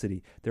caloric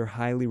density. They're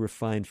highly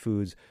refined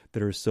foods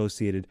that are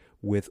associated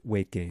with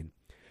weight gain.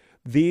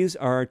 These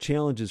are our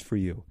challenges for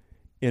you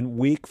in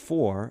week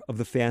 4 of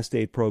the Fast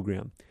 8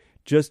 program.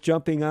 Just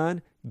jumping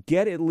on,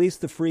 get at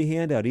least the free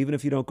handout, even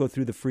if you don't go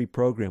through the free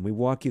program. We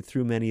walk you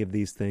through many of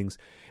these things.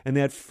 And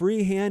that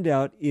free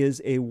handout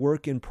is a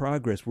work in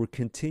progress. We're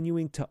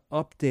continuing to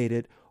update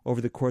it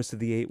over the course of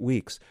the 8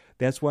 weeks.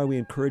 That's why we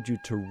encourage you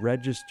to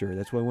register.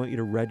 That's why I want you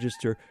to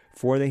register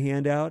for the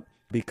handout,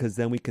 because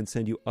then we can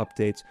send you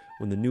updates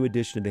when the new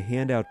edition of the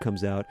handout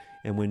comes out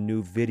and when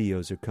new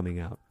videos are coming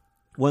out.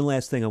 One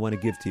last thing I want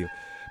to give to you.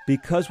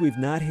 Because we've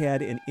not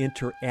had an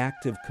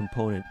interactive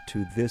component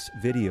to this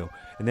video,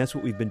 and that's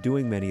what we've been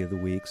doing many of the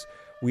weeks,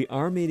 we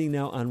are meeting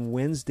now on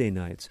Wednesday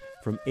nights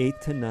from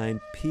 8 to 9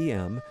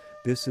 p.m.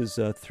 This is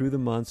through the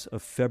months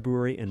of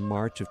February and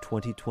March of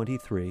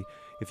 2023.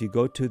 If you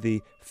go to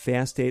the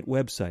Fast 8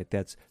 website,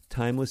 that's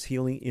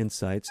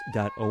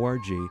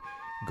timelesshealinginsights.org,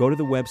 go to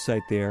the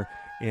website there,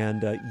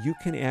 and you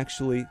can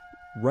actually,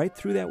 right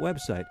through that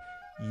website,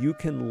 you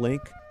can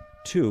link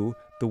to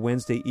the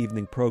Wednesday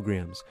evening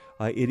programs.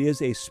 It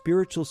is a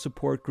spiritual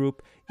support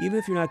group. Even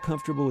if you're not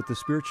comfortable with the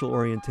spiritual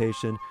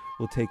orientation,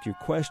 we'll take your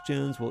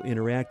questions, we'll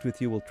interact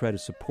with you, we'll try to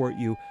support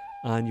you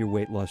on your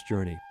weight loss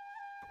journey.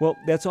 Well,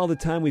 that's all the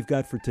time we've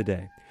got for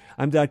today.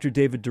 I'm Dr.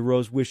 David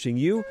DeRose, wishing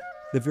you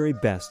the very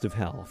best of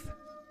health.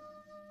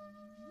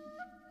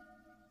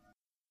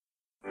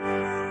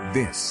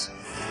 This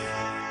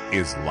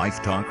is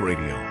Life Talk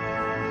Radio.